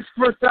you guys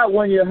first thought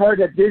when you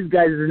heard that these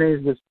guys'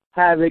 names was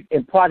Havoc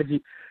and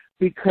Prodigy?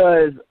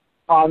 Because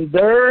on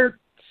their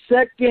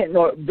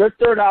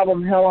third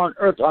album, Hell on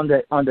Earth, on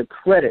the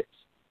credits,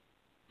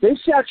 they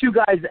shout you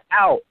guys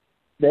out.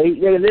 They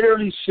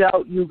literally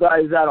shout you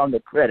guys out on the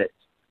credits.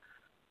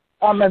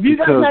 Have you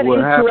guys had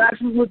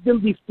interactions with them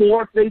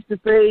before, face to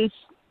face,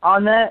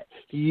 on that?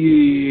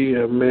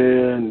 Yeah,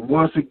 man.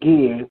 Once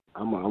again,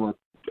 I'm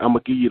gonna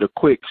give you the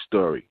quick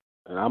story.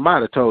 And I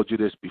might have told you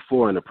this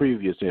before in a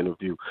previous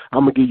interview.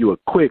 I'm going to give you a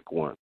quick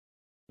one.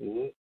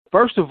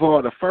 First of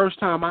all, the first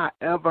time I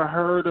ever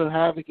heard of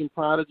Havoc and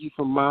Prodigy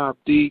from Mobb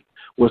Deep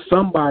was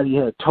somebody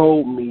had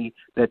told me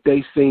that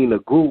they seen a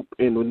group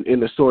in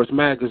the Source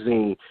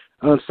magazine,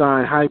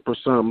 Unsigned Hype or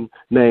something,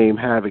 named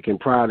Havoc and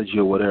Prodigy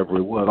or whatever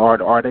it was,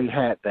 or they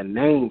had the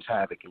names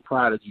Havoc and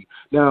Prodigy.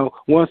 Now,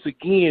 once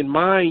again,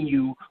 mind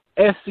you,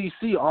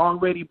 SCC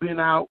already been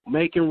out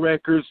making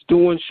records,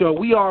 doing show.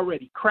 We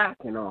already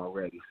cracking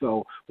already.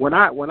 So when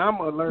I'm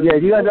alerted, yeah,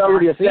 you guys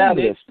already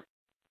established.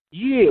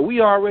 Yeah,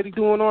 we already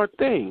doing our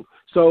thing.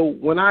 So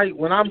when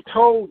I'm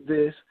told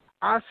this,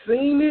 I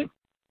seen it,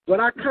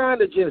 but I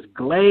kind of just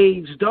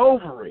glazed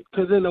over it.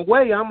 Because in a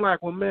way, I'm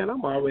like, well, man,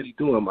 I'm already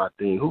doing my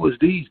thing. Who is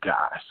these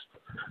guys?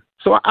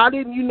 So I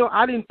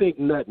didn't think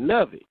nothing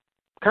of it.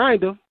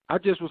 Kind of. I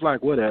just was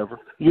like, whatever.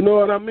 You know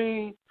what I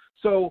mean?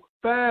 So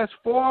fast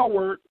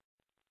forward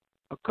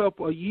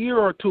a year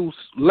or two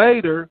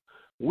later,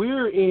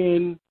 we're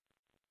in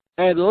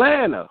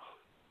Atlanta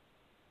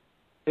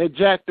at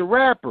Jack the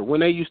Rapper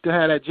when they used to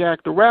have that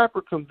Jack the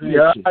Rapper convention.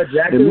 Yeah,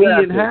 Jack the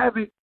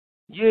Rapper.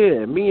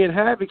 Me and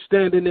Havoc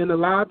standing in the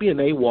lobby, and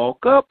they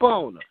walk up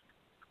on us.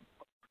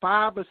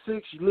 5 or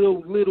 6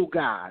 little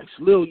guys,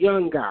 little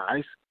young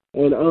guys,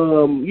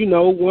 And, you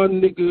know,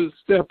 one nigga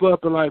step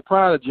up and like,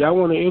 Prodigy, I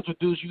want to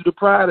introduce you to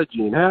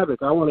Prodigy, and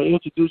Havoc, I want to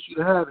introduce you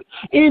to Havoc.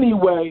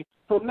 Anyway,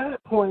 from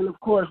that point, of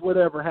course,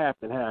 whatever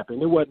happened,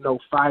 happened. There wasn't no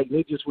fighting.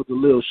 It just was a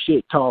little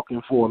shit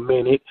talking for a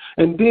minute.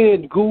 And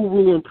then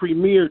Guru and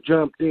Premier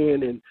jumped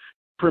in, and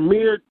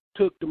Premier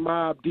took the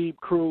Mobb Deep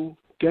crew.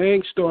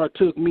 Gangstar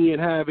took me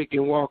and Havoc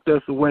and walked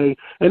us away.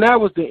 And that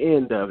was the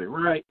end of it,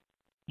 right?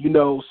 You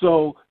know,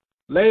 so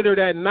later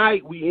that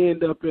night, we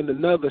end up in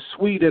another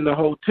suite in the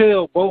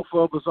hotel, both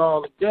of us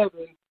all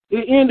together.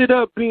 It ended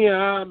up being,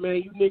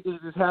 man, you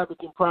niggas is Havoc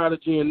and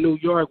Prodigy in New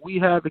York. We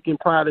Havoc and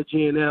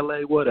Prodigy in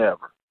L.A.,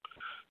 whatever.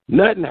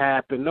 Nothing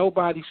happened.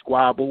 Nobody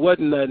squabbled.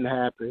 Wasn't nothing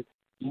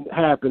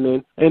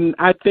happening. And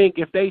I think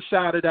if they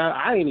shot it out,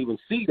 I didn't even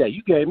see that.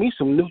 You gave me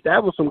some news.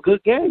 That was some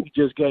good game you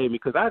just gave me,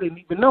 because I didn't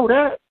even know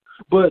that.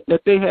 But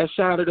that they had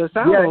shouted us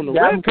out on the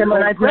record. Yeah, came in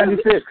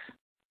 1996.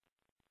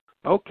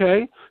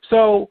 Okay.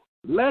 So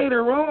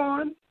later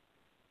on,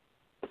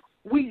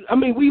 we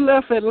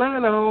left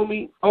Atlanta,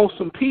 homie, on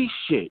some peace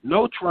shit.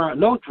 No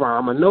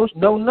drama,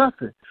 no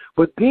nothing.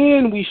 But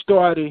then we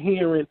started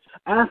hearing,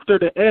 after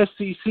the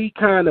SEC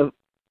kind of,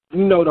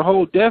 you know, the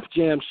whole Def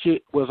Jam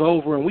shit was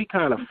over and we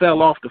kind of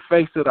fell off the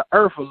face of the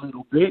earth a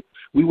little bit.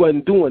 We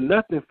wasn't doing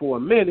nothing for a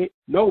minute,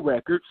 no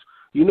records.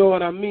 You know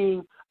what I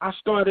mean? I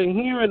started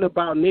hearing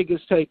about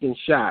niggas taking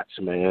shots,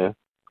 man.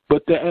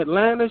 But the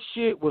Atlanta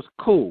shit was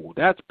cool.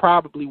 That's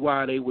probably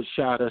why they would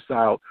shout us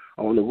out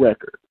on the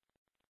record.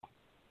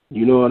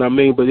 You know what I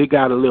mean? But it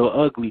got a little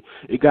ugly.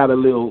 It got a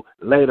little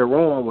later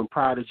on when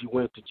Prodigy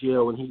went to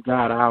jail and he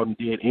got out and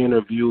did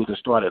interviews and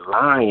started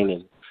lying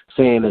and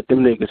saying that them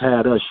niggas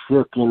had us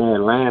shook in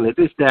Atlanta,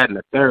 this, that, and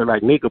the third.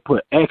 Like, nigga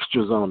put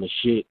extras on the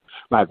shit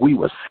like we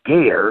was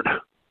scared.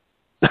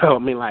 I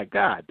mean, like,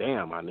 God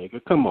damn, my nigga.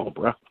 Come on,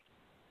 bro.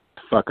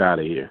 Fuck out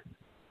of here.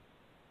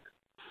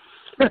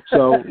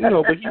 So, you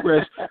know,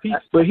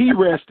 but he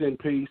rest in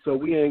peace, so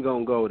we ain't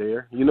gonna go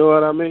there. You know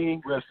what I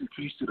mean? Rest in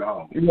peace to the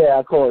homie. Yeah,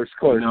 of course.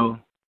 You know?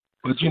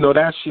 But, you know,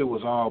 that shit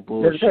was all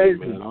bullshit,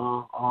 man.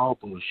 All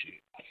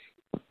bullshit.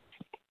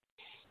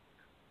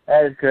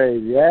 That is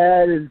crazy, man.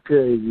 That is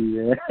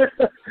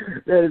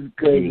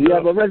crazy. You know?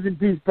 Yeah, but rest in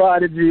peace,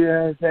 Prodigy, you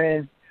know what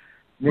I'm saying?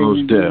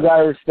 You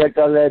gotta respect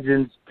our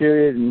legends,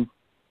 period, and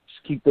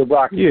just keep the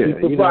rocking. Yeah,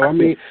 keep the rocking.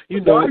 I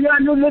mean, all y'all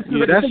new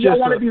listeners, that's y'all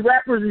want to be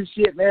rappers and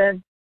shit,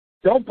 man.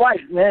 Don't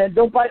bite, man.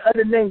 Don't bite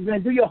other names,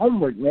 man. Do your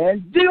homework,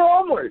 man. Do your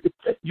homework.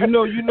 You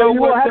know you what,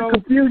 won't have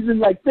confusion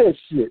like this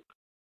shit.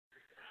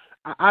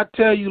 I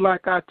tell you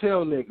like I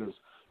tell niggas.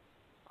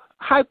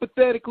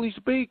 Hypothetically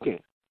speaking,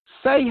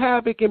 say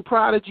Havoc and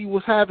Prodigy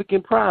was Havoc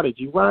and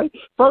Prodigy, right?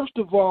 First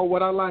of all,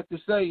 what I like to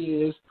say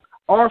is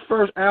our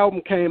first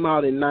album came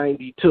out in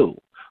 92.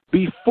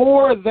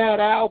 Before that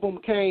album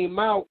came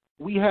out,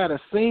 we had a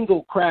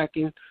single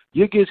cracking.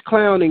 You Gets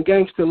Clown and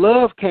Gangsta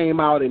Love came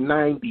out in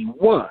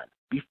 91.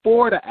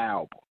 Before the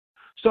album.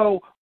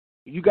 So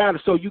you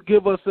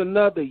give us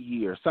another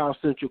year, South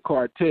Central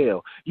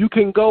Cartel. You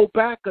can go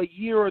back a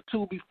year or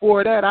two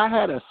before that. I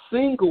had a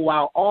single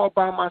out all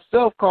by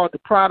myself called The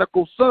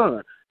Prodigal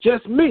Son.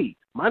 Just me.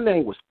 My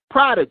name was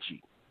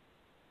Prodigy.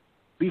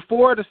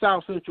 Before the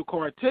South Central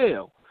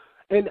Cartel.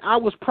 And I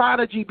was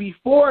Prodigy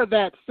before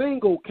that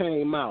single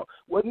came out.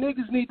 What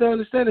niggas need to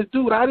understand is,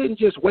 dude, I didn't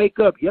just wake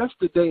up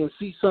yesterday and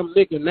see some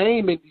nigga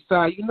name and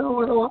decide, you know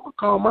what, I'm going to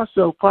call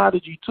myself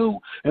Prodigy too.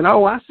 And,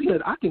 I see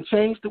it. I can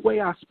change the way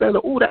I spell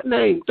it. Oh, that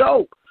name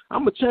dope.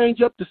 I'm going to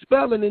change up the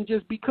spelling and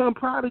just become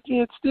Prodigy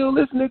and steal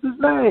this nigga's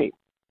name.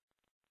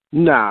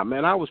 Nah,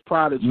 man, I was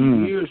Prodigy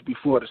years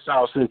before the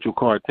South Central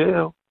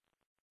Cartel.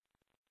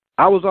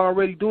 I was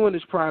already doing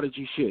this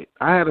Prodigy shit.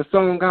 I had a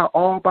song out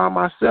all by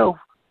myself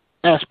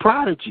as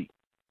Prodigy.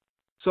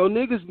 So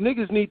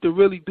niggas need to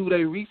really do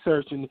their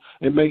research and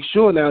make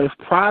sure. Now, if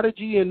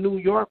Prodigy in New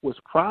York was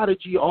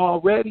Prodigy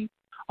already,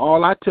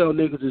 all I tell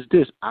niggas is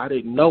this: I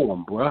didn't know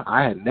him, bro.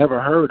 I had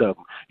never heard of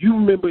him. You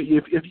remember,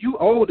 if you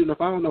old enough,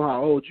 I don't know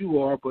how old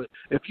you are, but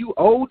if you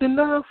old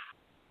enough,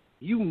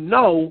 you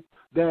know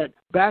that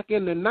back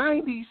in the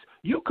 90s,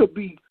 you could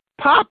be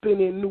popping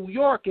in New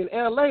York and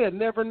L.A. and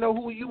never know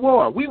who you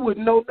are. We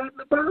wouldn't know nothing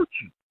about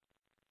you.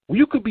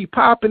 You could be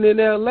popping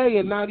in L.A.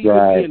 and not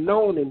even being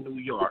known in New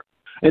York.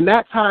 And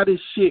that's how this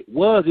shit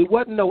was. It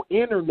wasn't no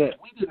internet.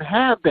 We didn't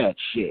have that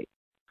shit.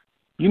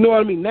 You know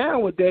what I mean?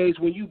 Nowadays,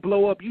 when you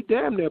blow up, you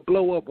damn near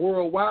blow up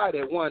worldwide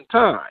at one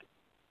time.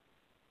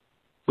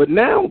 But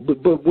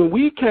when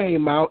we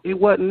came out, it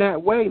wasn't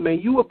that way, man.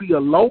 You would be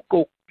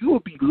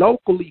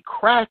locally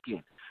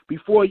cracking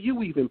before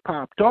you even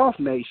popped off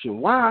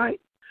nationwide.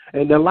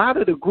 And a lot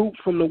of the groups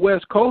from the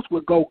West Coast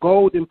would go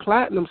gold and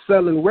platinum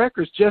selling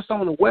records just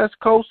on the West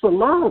Coast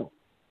alone,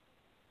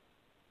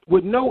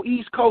 with no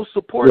East Coast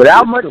support.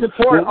 Without much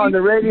support on the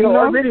radio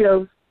or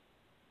videos.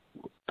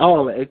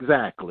 Oh,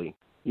 exactly.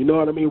 You know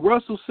what I mean? When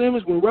Russell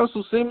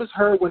Simmons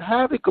heard when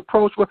Havoc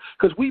approached,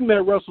 because we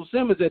met Russell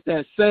Simmons at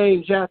that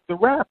same Jack the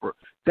Rapper.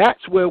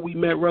 That's where we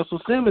met Russell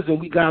Simmons, and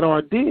we got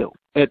our deal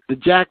at the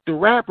Jack the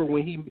Rapper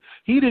when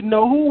he didn't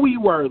know who we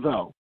were,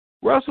 though.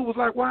 Russell was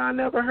like, "Why I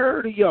never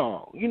heard of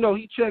y'all?" You know,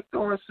 he checked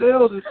our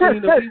sales and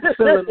seen that we were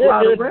selling a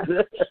lot of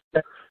records.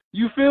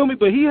 You feel me?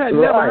 But he had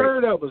never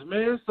heard of us,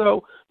 man.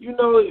 So, you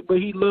know, but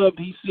he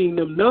seen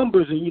them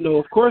numbers, and, you know,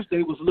 of course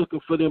they was looking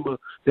for them.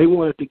 They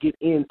wanted to get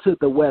into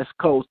the West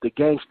Coast, the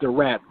gangster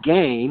rap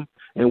game,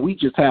 and we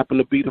just happened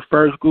to be the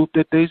first group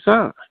that they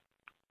signed.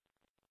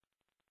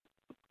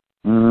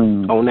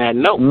 On that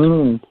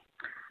note.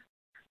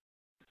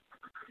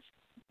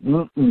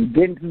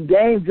 Getting some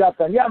game dropped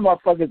on y'all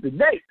motherfuckers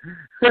today.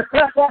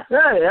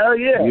 Hell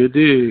yeah. You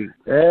did.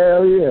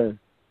 Hell yeah.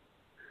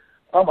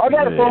 I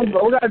got a phone,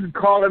 but we got to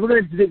call it. We're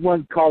going to take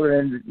one caller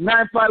in.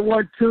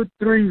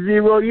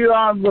 951-230. You're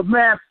on the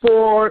Mad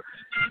 4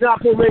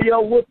 Gospel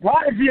Radio with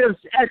Prodigy of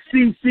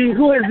SCC.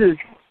 Who is this?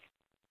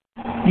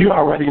 You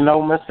already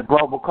know Mr.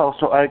 Global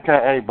Coastal,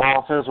 a.k.a.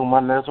 Boss Hizzle, my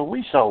nizzle.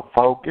 We so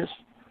focused.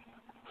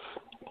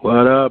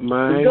 What up,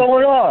 man? What's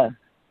going on?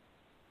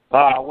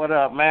 What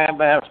up, man?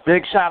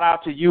 Big shout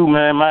out to you,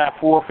 man. Mad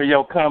 4 for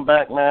your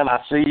comeback, man. I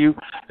see you.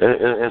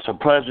 It's a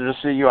pleasure to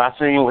see you. I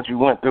seen what you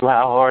went through,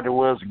 how hard it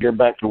was to get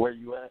back to where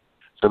you at.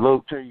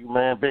 Salute to you,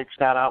 man. Big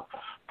shout out,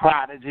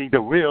 Prodigy,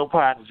 the real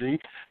Prodigy.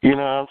 You know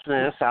what I'm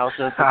saying? South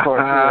Central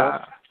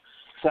Cartel.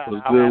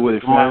 What's good with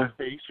it, man?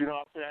 You know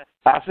what I'm saying?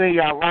 I seen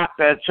y'all rock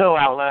that show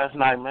out last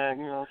night, man.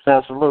 You know what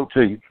I'm saying? Salute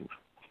to you.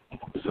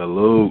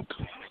 Salute.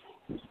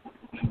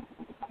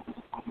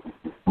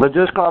 But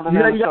just calling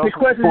in. You got any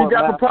questions you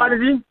got for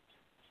Prodigy?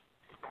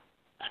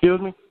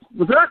 Excuse me?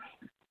 What's up?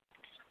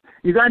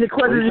 You got any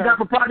questions you got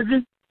for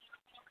Prodigy?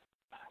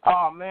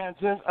 Oh man,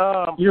 just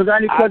you got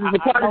any questions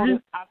for Prodigy?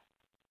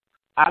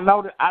 I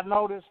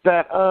noticed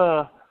that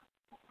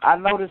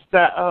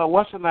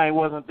what's her name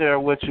wasn't there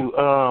with you.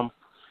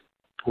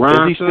 Is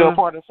he still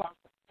part of the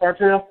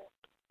Cartel?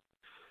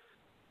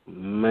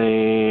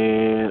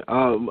 Man,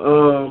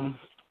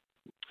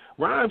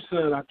 Rhyme's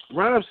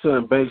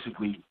son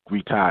basically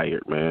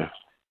retired, man.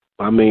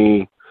 I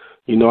mean,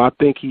 you know, I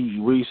think he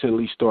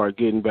recently started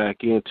getting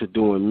back into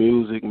doing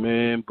music,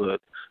 man, but as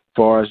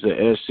far as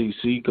the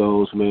SCC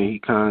goes, man, he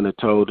kind of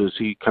told us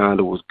he kind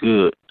of was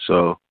good.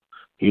 So,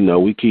 you know,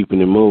 we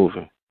keeping it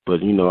moving.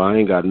 But, you know, I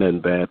ain't got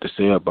nothing bad to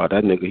say about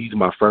that nigga. He's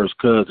my first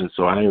cousin,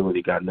 so I ain't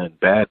really got nothing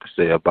bad to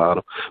say about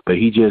him. But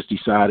he just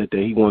decided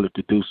that he wanted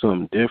to do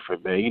something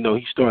different, man. You know,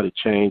 he started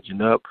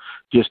changing up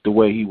just the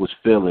way he was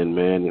feeling,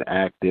 man, and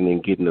acting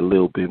and getting a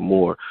little bit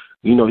more.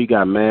 You know, he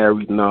got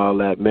married and all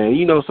that, man.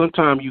 You know,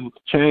 sometimes you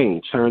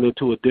change, turn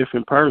into a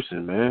different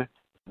person, man.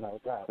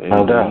 No doubt. And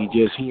no doubt. He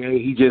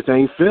just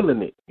ain't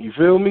feeling it. You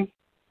feel me?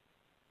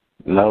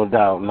 No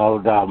doubt,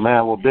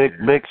 man. Well,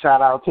 big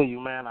shout out to you,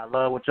 man. I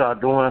love what y'all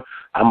doing.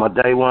 I'm a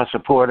day one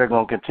supporter,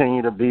 gonna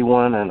continue to be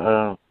one, and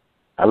I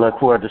look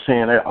forward to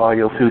seeing all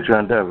your future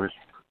endeavors.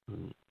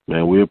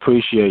 Man, we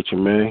appreciate you,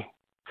 man.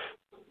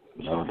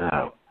 No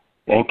doubt.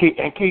 And keep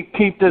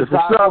this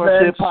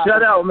Die4 shit popping.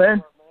 Shut out,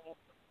 man.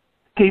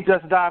 Keep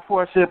this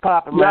Die4 shit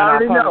popping,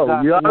 man.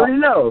 You already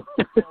know.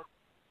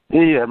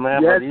 Yeah,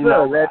 man. Yes,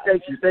 sir. Man,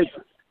 thank you.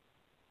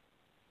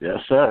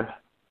 Yes, sir.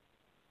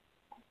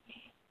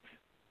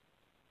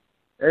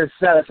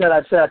 Shout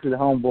out to the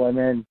homeboy,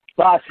 man.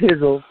 Boss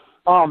Hizzle.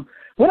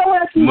 What I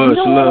want to ask you, much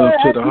love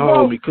to the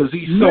homie because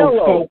he's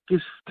so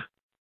focused.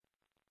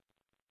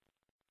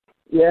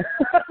 Yeah,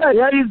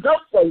 yeah, he's so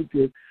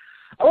focused.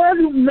 I want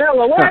to ask you,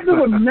 Mello. What happened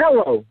with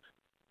Mello?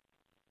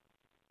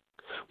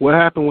 What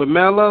happened with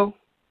Mello?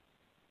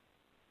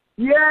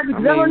 Yeah,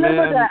 because I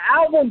remember that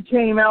album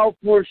came out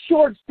for a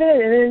short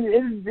stint,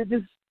 and it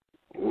just.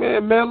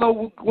 Man,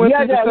 Mello went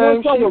through the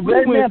same shit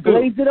we went through.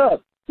 Blazed it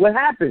up. What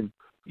happened?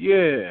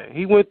 Yeah,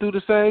 he went through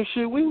the same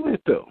shit we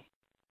went through.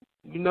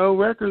 You know,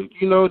 record,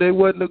 you know, they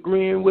wasn't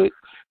agreeing with,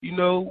 you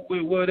know,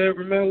 with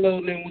whatever Mello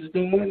then was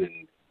doing,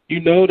 and, you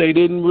know, he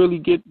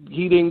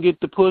didn't get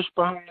the push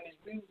behind his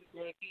music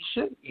like he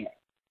should get.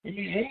 I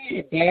mean, I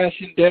ain't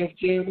bashing Def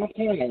Jam, I'm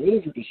kind of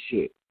over the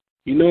shit.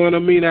 You know what I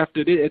mean? At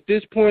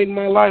this point in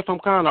my life, I'm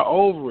kind of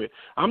over it.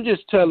 I'm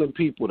just telling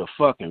people the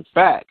fucking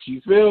facts,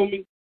 you feel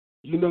me?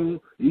 You know,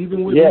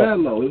 even with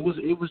Mello, it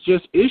was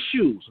just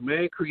issues,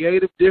 man,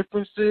 creative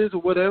differences or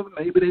whatever.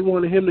 Maybe they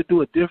wanted him to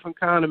do a different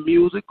kind of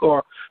music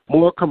or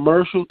more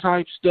commercial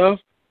type stuff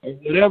or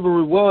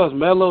whatever it was.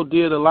 Mello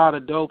did a lot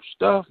of dope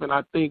stuff, and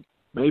I think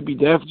maybe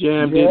Def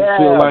Jam didn't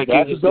feel like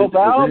it was his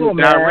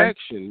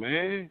direction,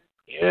 man.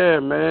 Yeah,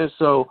 man.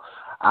 So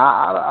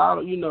I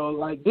you know,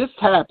 like this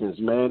happens,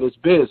 man. It's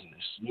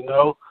business, you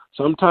know.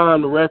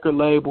 Sometimes the record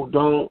label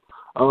don't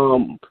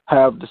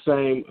have the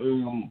same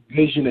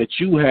vision that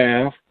you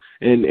have,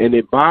 and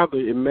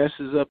it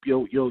messes up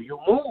your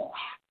move.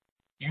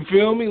 You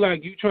feel me?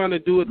 Like you trying to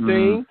do a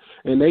thing,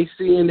 and they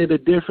seeing it a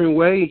different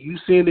way. You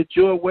seeing it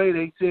your way,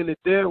 they seeing it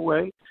their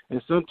way,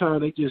 and sometimes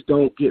they just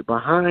don't get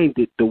behind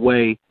it the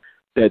way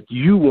that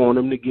you want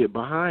them to get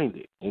behind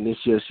it. And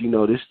it's just, you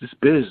know, this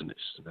business.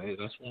 Right?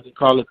 That's why they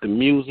call it the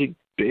music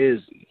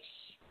business.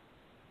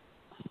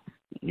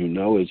 You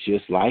know, it's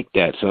just like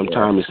that.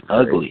 Sometimes it's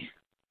ugly.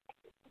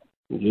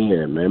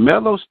 Yeah, man.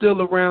 Mello's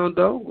still around,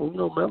 though. You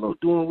know, Mello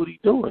doing what he's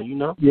doing, you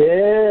know?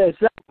 Yeah.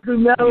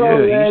 Mellow,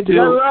 man.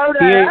 I love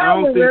that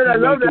album, man. I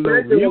love that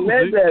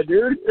record,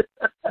 dude.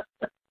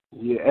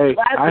 Yeah, hey,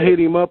 I hit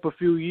him up a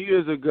few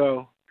years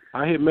ago.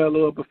 I hit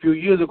Mello up a few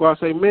years ago. I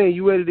say, man,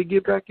 you ready to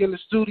get back in the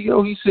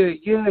studio? He said,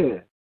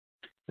 yeah.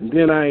 And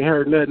then I ain't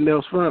heard nothing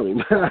else from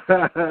him.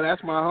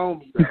 That's my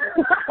homie.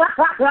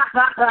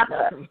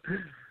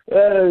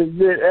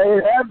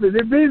 It happens.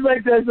 It be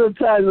like that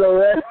sometimes, though,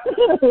 man.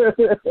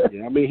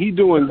 Yeah, I mean, he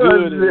doing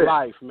good in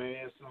life,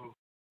 man. So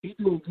he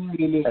doing good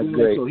in this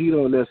life, so he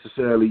don't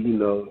necessarily,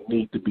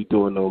 need to be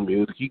doing no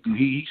music.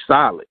 He's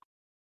solid.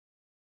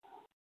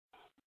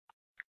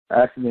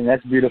 That's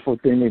a beautiful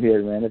thing to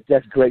hear, man.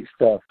 That's great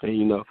stuff.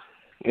 And,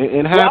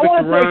 and Havoc,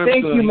 I want to say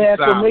thank you, man,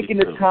 for making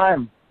the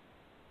time.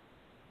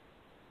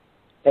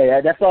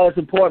 Hey, that's all that's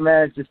important,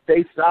 man. Just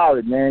stay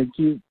solid, man.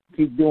 Keep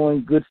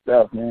doing good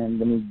stuff, man.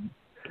 I mean,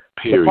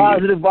 the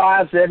positive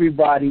vibes to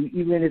everybody,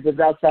 even if it's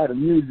outside of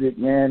music,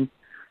 man.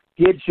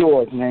 Get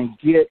yours, man.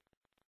 Get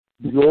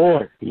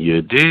yours.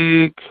 You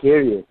dig?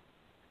 Period.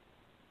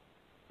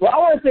 Well, I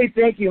want to say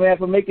thank you, man,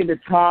 for making the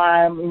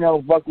time,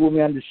 fuck with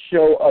me on the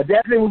show. We're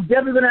definitely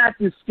going to have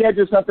to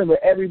schedule something with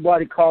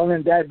everybody calling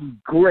in. That'd be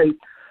great.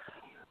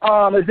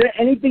 Is there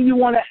anything you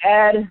want to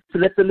add to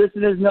let the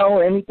listeners know?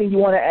 Anything you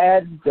want to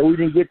add that we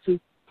didn't get to?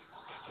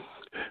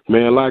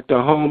 Man, like the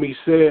homie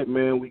said,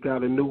 man, we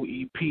got a new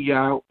EP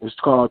out. It's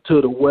called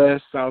To the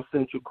West, South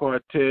Central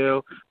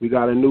Cartel. We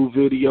got a new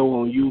video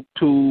on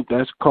YouTube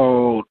that's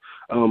called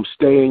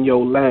Stay in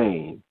Your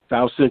Lane,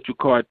 South Central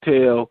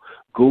Cartel.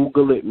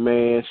 Google it,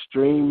 man.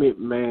 Stream it,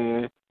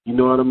 man. You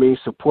know what I mean?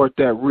 Support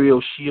that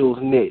real Shields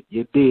knit.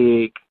 You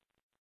dig?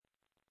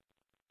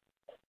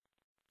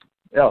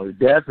 Oh,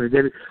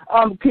 definitely.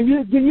 Can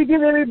you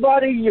give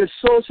everybody your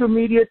social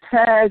media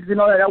tags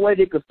and all that? That way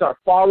they can start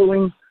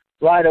following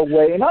right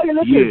away. And all you're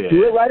looking to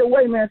do it right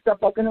away, man. Stop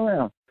fucking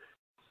around.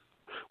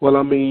 Well,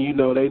 I mean,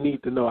 they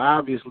need to know,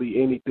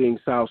 obviously, anything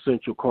South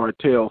Central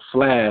Cartel /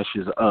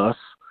 is us.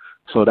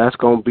 So that's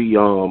going to be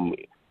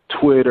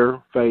Twitter,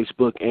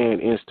 Facebook,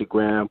 and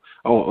Instagram.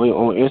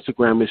 On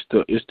Instagram,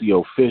 it's the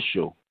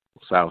official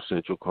South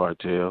Central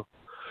Cartel.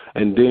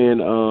 And then,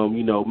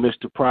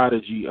 Mr.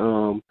 Prodigy,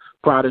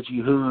 Prodigy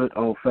Hood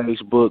on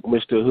Facebook,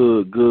 Mr.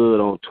 Hood Good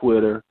on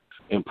Twitter,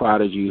 and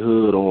Prodigy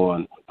Hood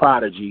on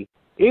Prodigy.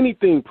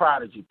 Anything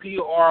Prodigy,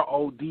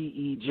 Prodeje.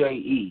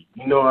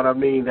 You know what I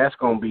mean? That's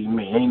going to be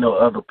me. Ain't no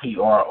other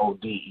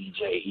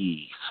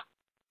Prodejes.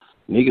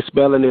 Niggas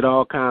spelling it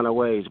all kind of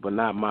ways, but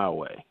not my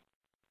way.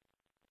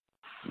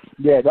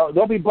 Yeah,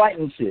 don't be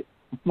biting shit,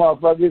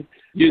 motherfuckers.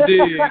 You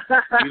did.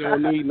 You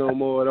don't need no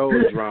more of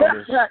those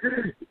dramas.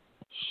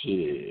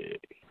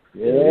 Shit.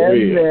 Yeah,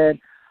 man.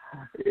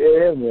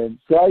 Yeah, man.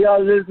 So all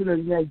y'all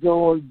listeners, man,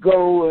 go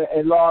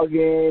and log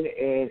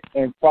in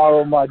and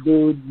follow my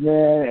dudes,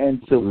 man,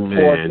 and support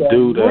that.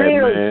 Do that,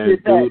 real man.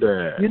 Shit do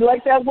that. You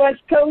like that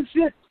West Coast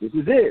shit? This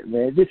is it,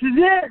 man. This is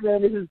it,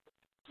 man.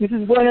 This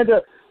is one of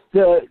the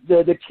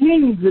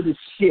kings of the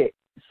shit.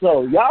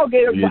 So y'all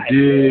get it right.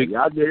 Man.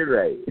 Y'all get it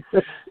right.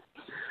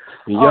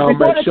 Y'all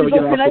make sure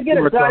y'all can I get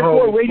a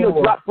Die4 radio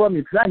drop from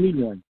you? Because I need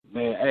one.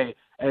 Man,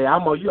 hey,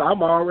 I'm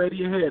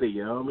already ahead of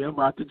you. I mean, I'm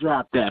about to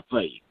drop that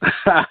for you.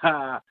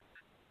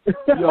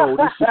 Yo,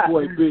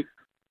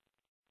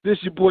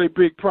 this your boy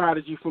Big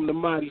Prodigy from the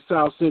mighty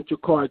South Central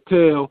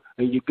Cartel,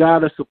 and you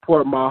gotta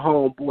support my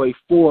homeboy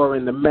 4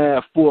 in the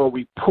Mad 4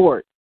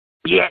 report,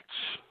 bitch.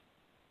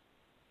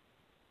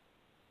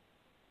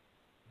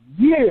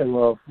 Yeah,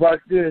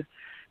 motherfuckers.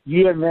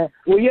 Yeah, man.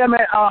 Well, yeah,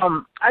 man.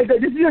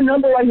 This is your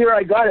number right here.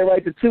 I got it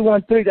right. The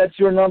 213. That's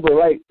your number,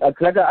 right?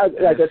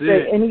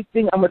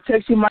 Anything. I'm gonna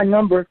text you my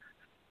number.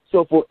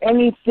 So for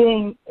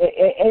anything,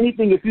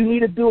 if you need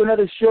to do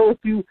another show, if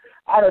you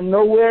out of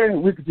nowhere,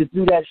 we could just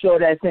do that show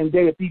that same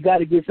day. If you got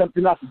to get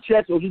something off the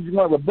chest or you just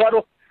want a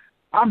rebuttal,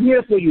 I'm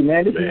here for you,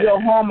 man. This is your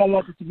home. I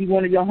want this to be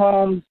one of your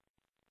homes.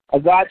 I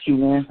got you,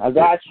 man. I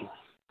got you.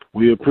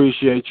 We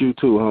appreciate you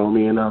too,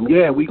 homie.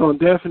 And we gonna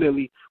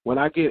definitely, when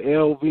I get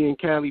LV and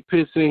Cali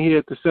Pitts in here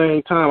at the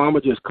same time, I'm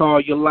gonna just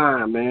call your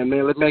line, man.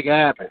 Let's make it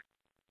happen.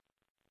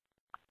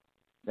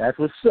 That's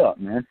what's up,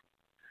 man.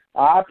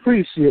 I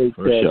appreciate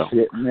that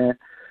shit, man.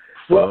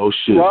 Well,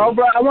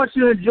 bro, I want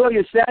you to enjoy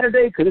your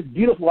Saturday because it's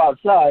beautiful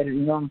outside. You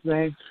know what I'm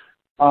saying?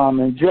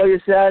 Enjoy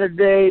your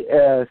Saturday.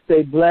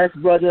 Stay blessed,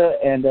 brother,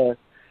 and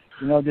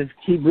just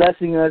keep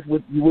blessing us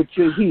with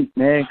your heat,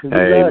 man.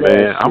 Hey,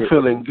 man, I'm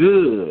feeling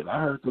good. I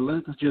heard the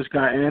Lakers just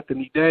got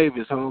Anthony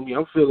Davis, homie.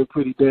 I'm feeling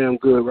pretty damn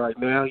good right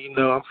now.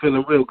 I'm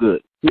feeling real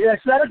good. Yeah,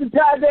 shout out to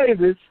Ty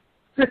Davis.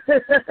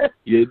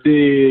 You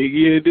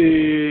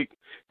dig.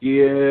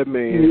 Yeah,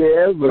 man.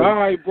 Yeah, bro. All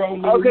right, bro.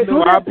 Okay, so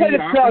we're going to take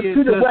it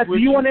to the West. Do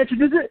you want to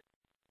introduce it?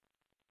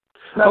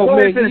 No,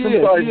 man,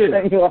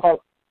 yeah.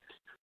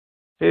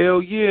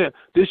 Hell yeah.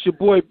 This your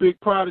boy Big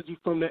Prodigy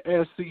from the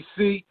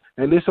SCC.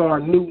 And this our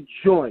new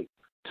joint,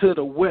 To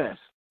the West.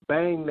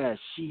 Bang that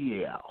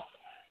shit out.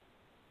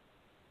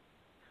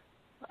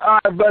 All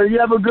right, brother. You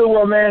have a good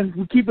one, man.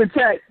 We keep in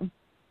touch.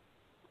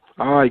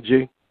 All right,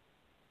 G.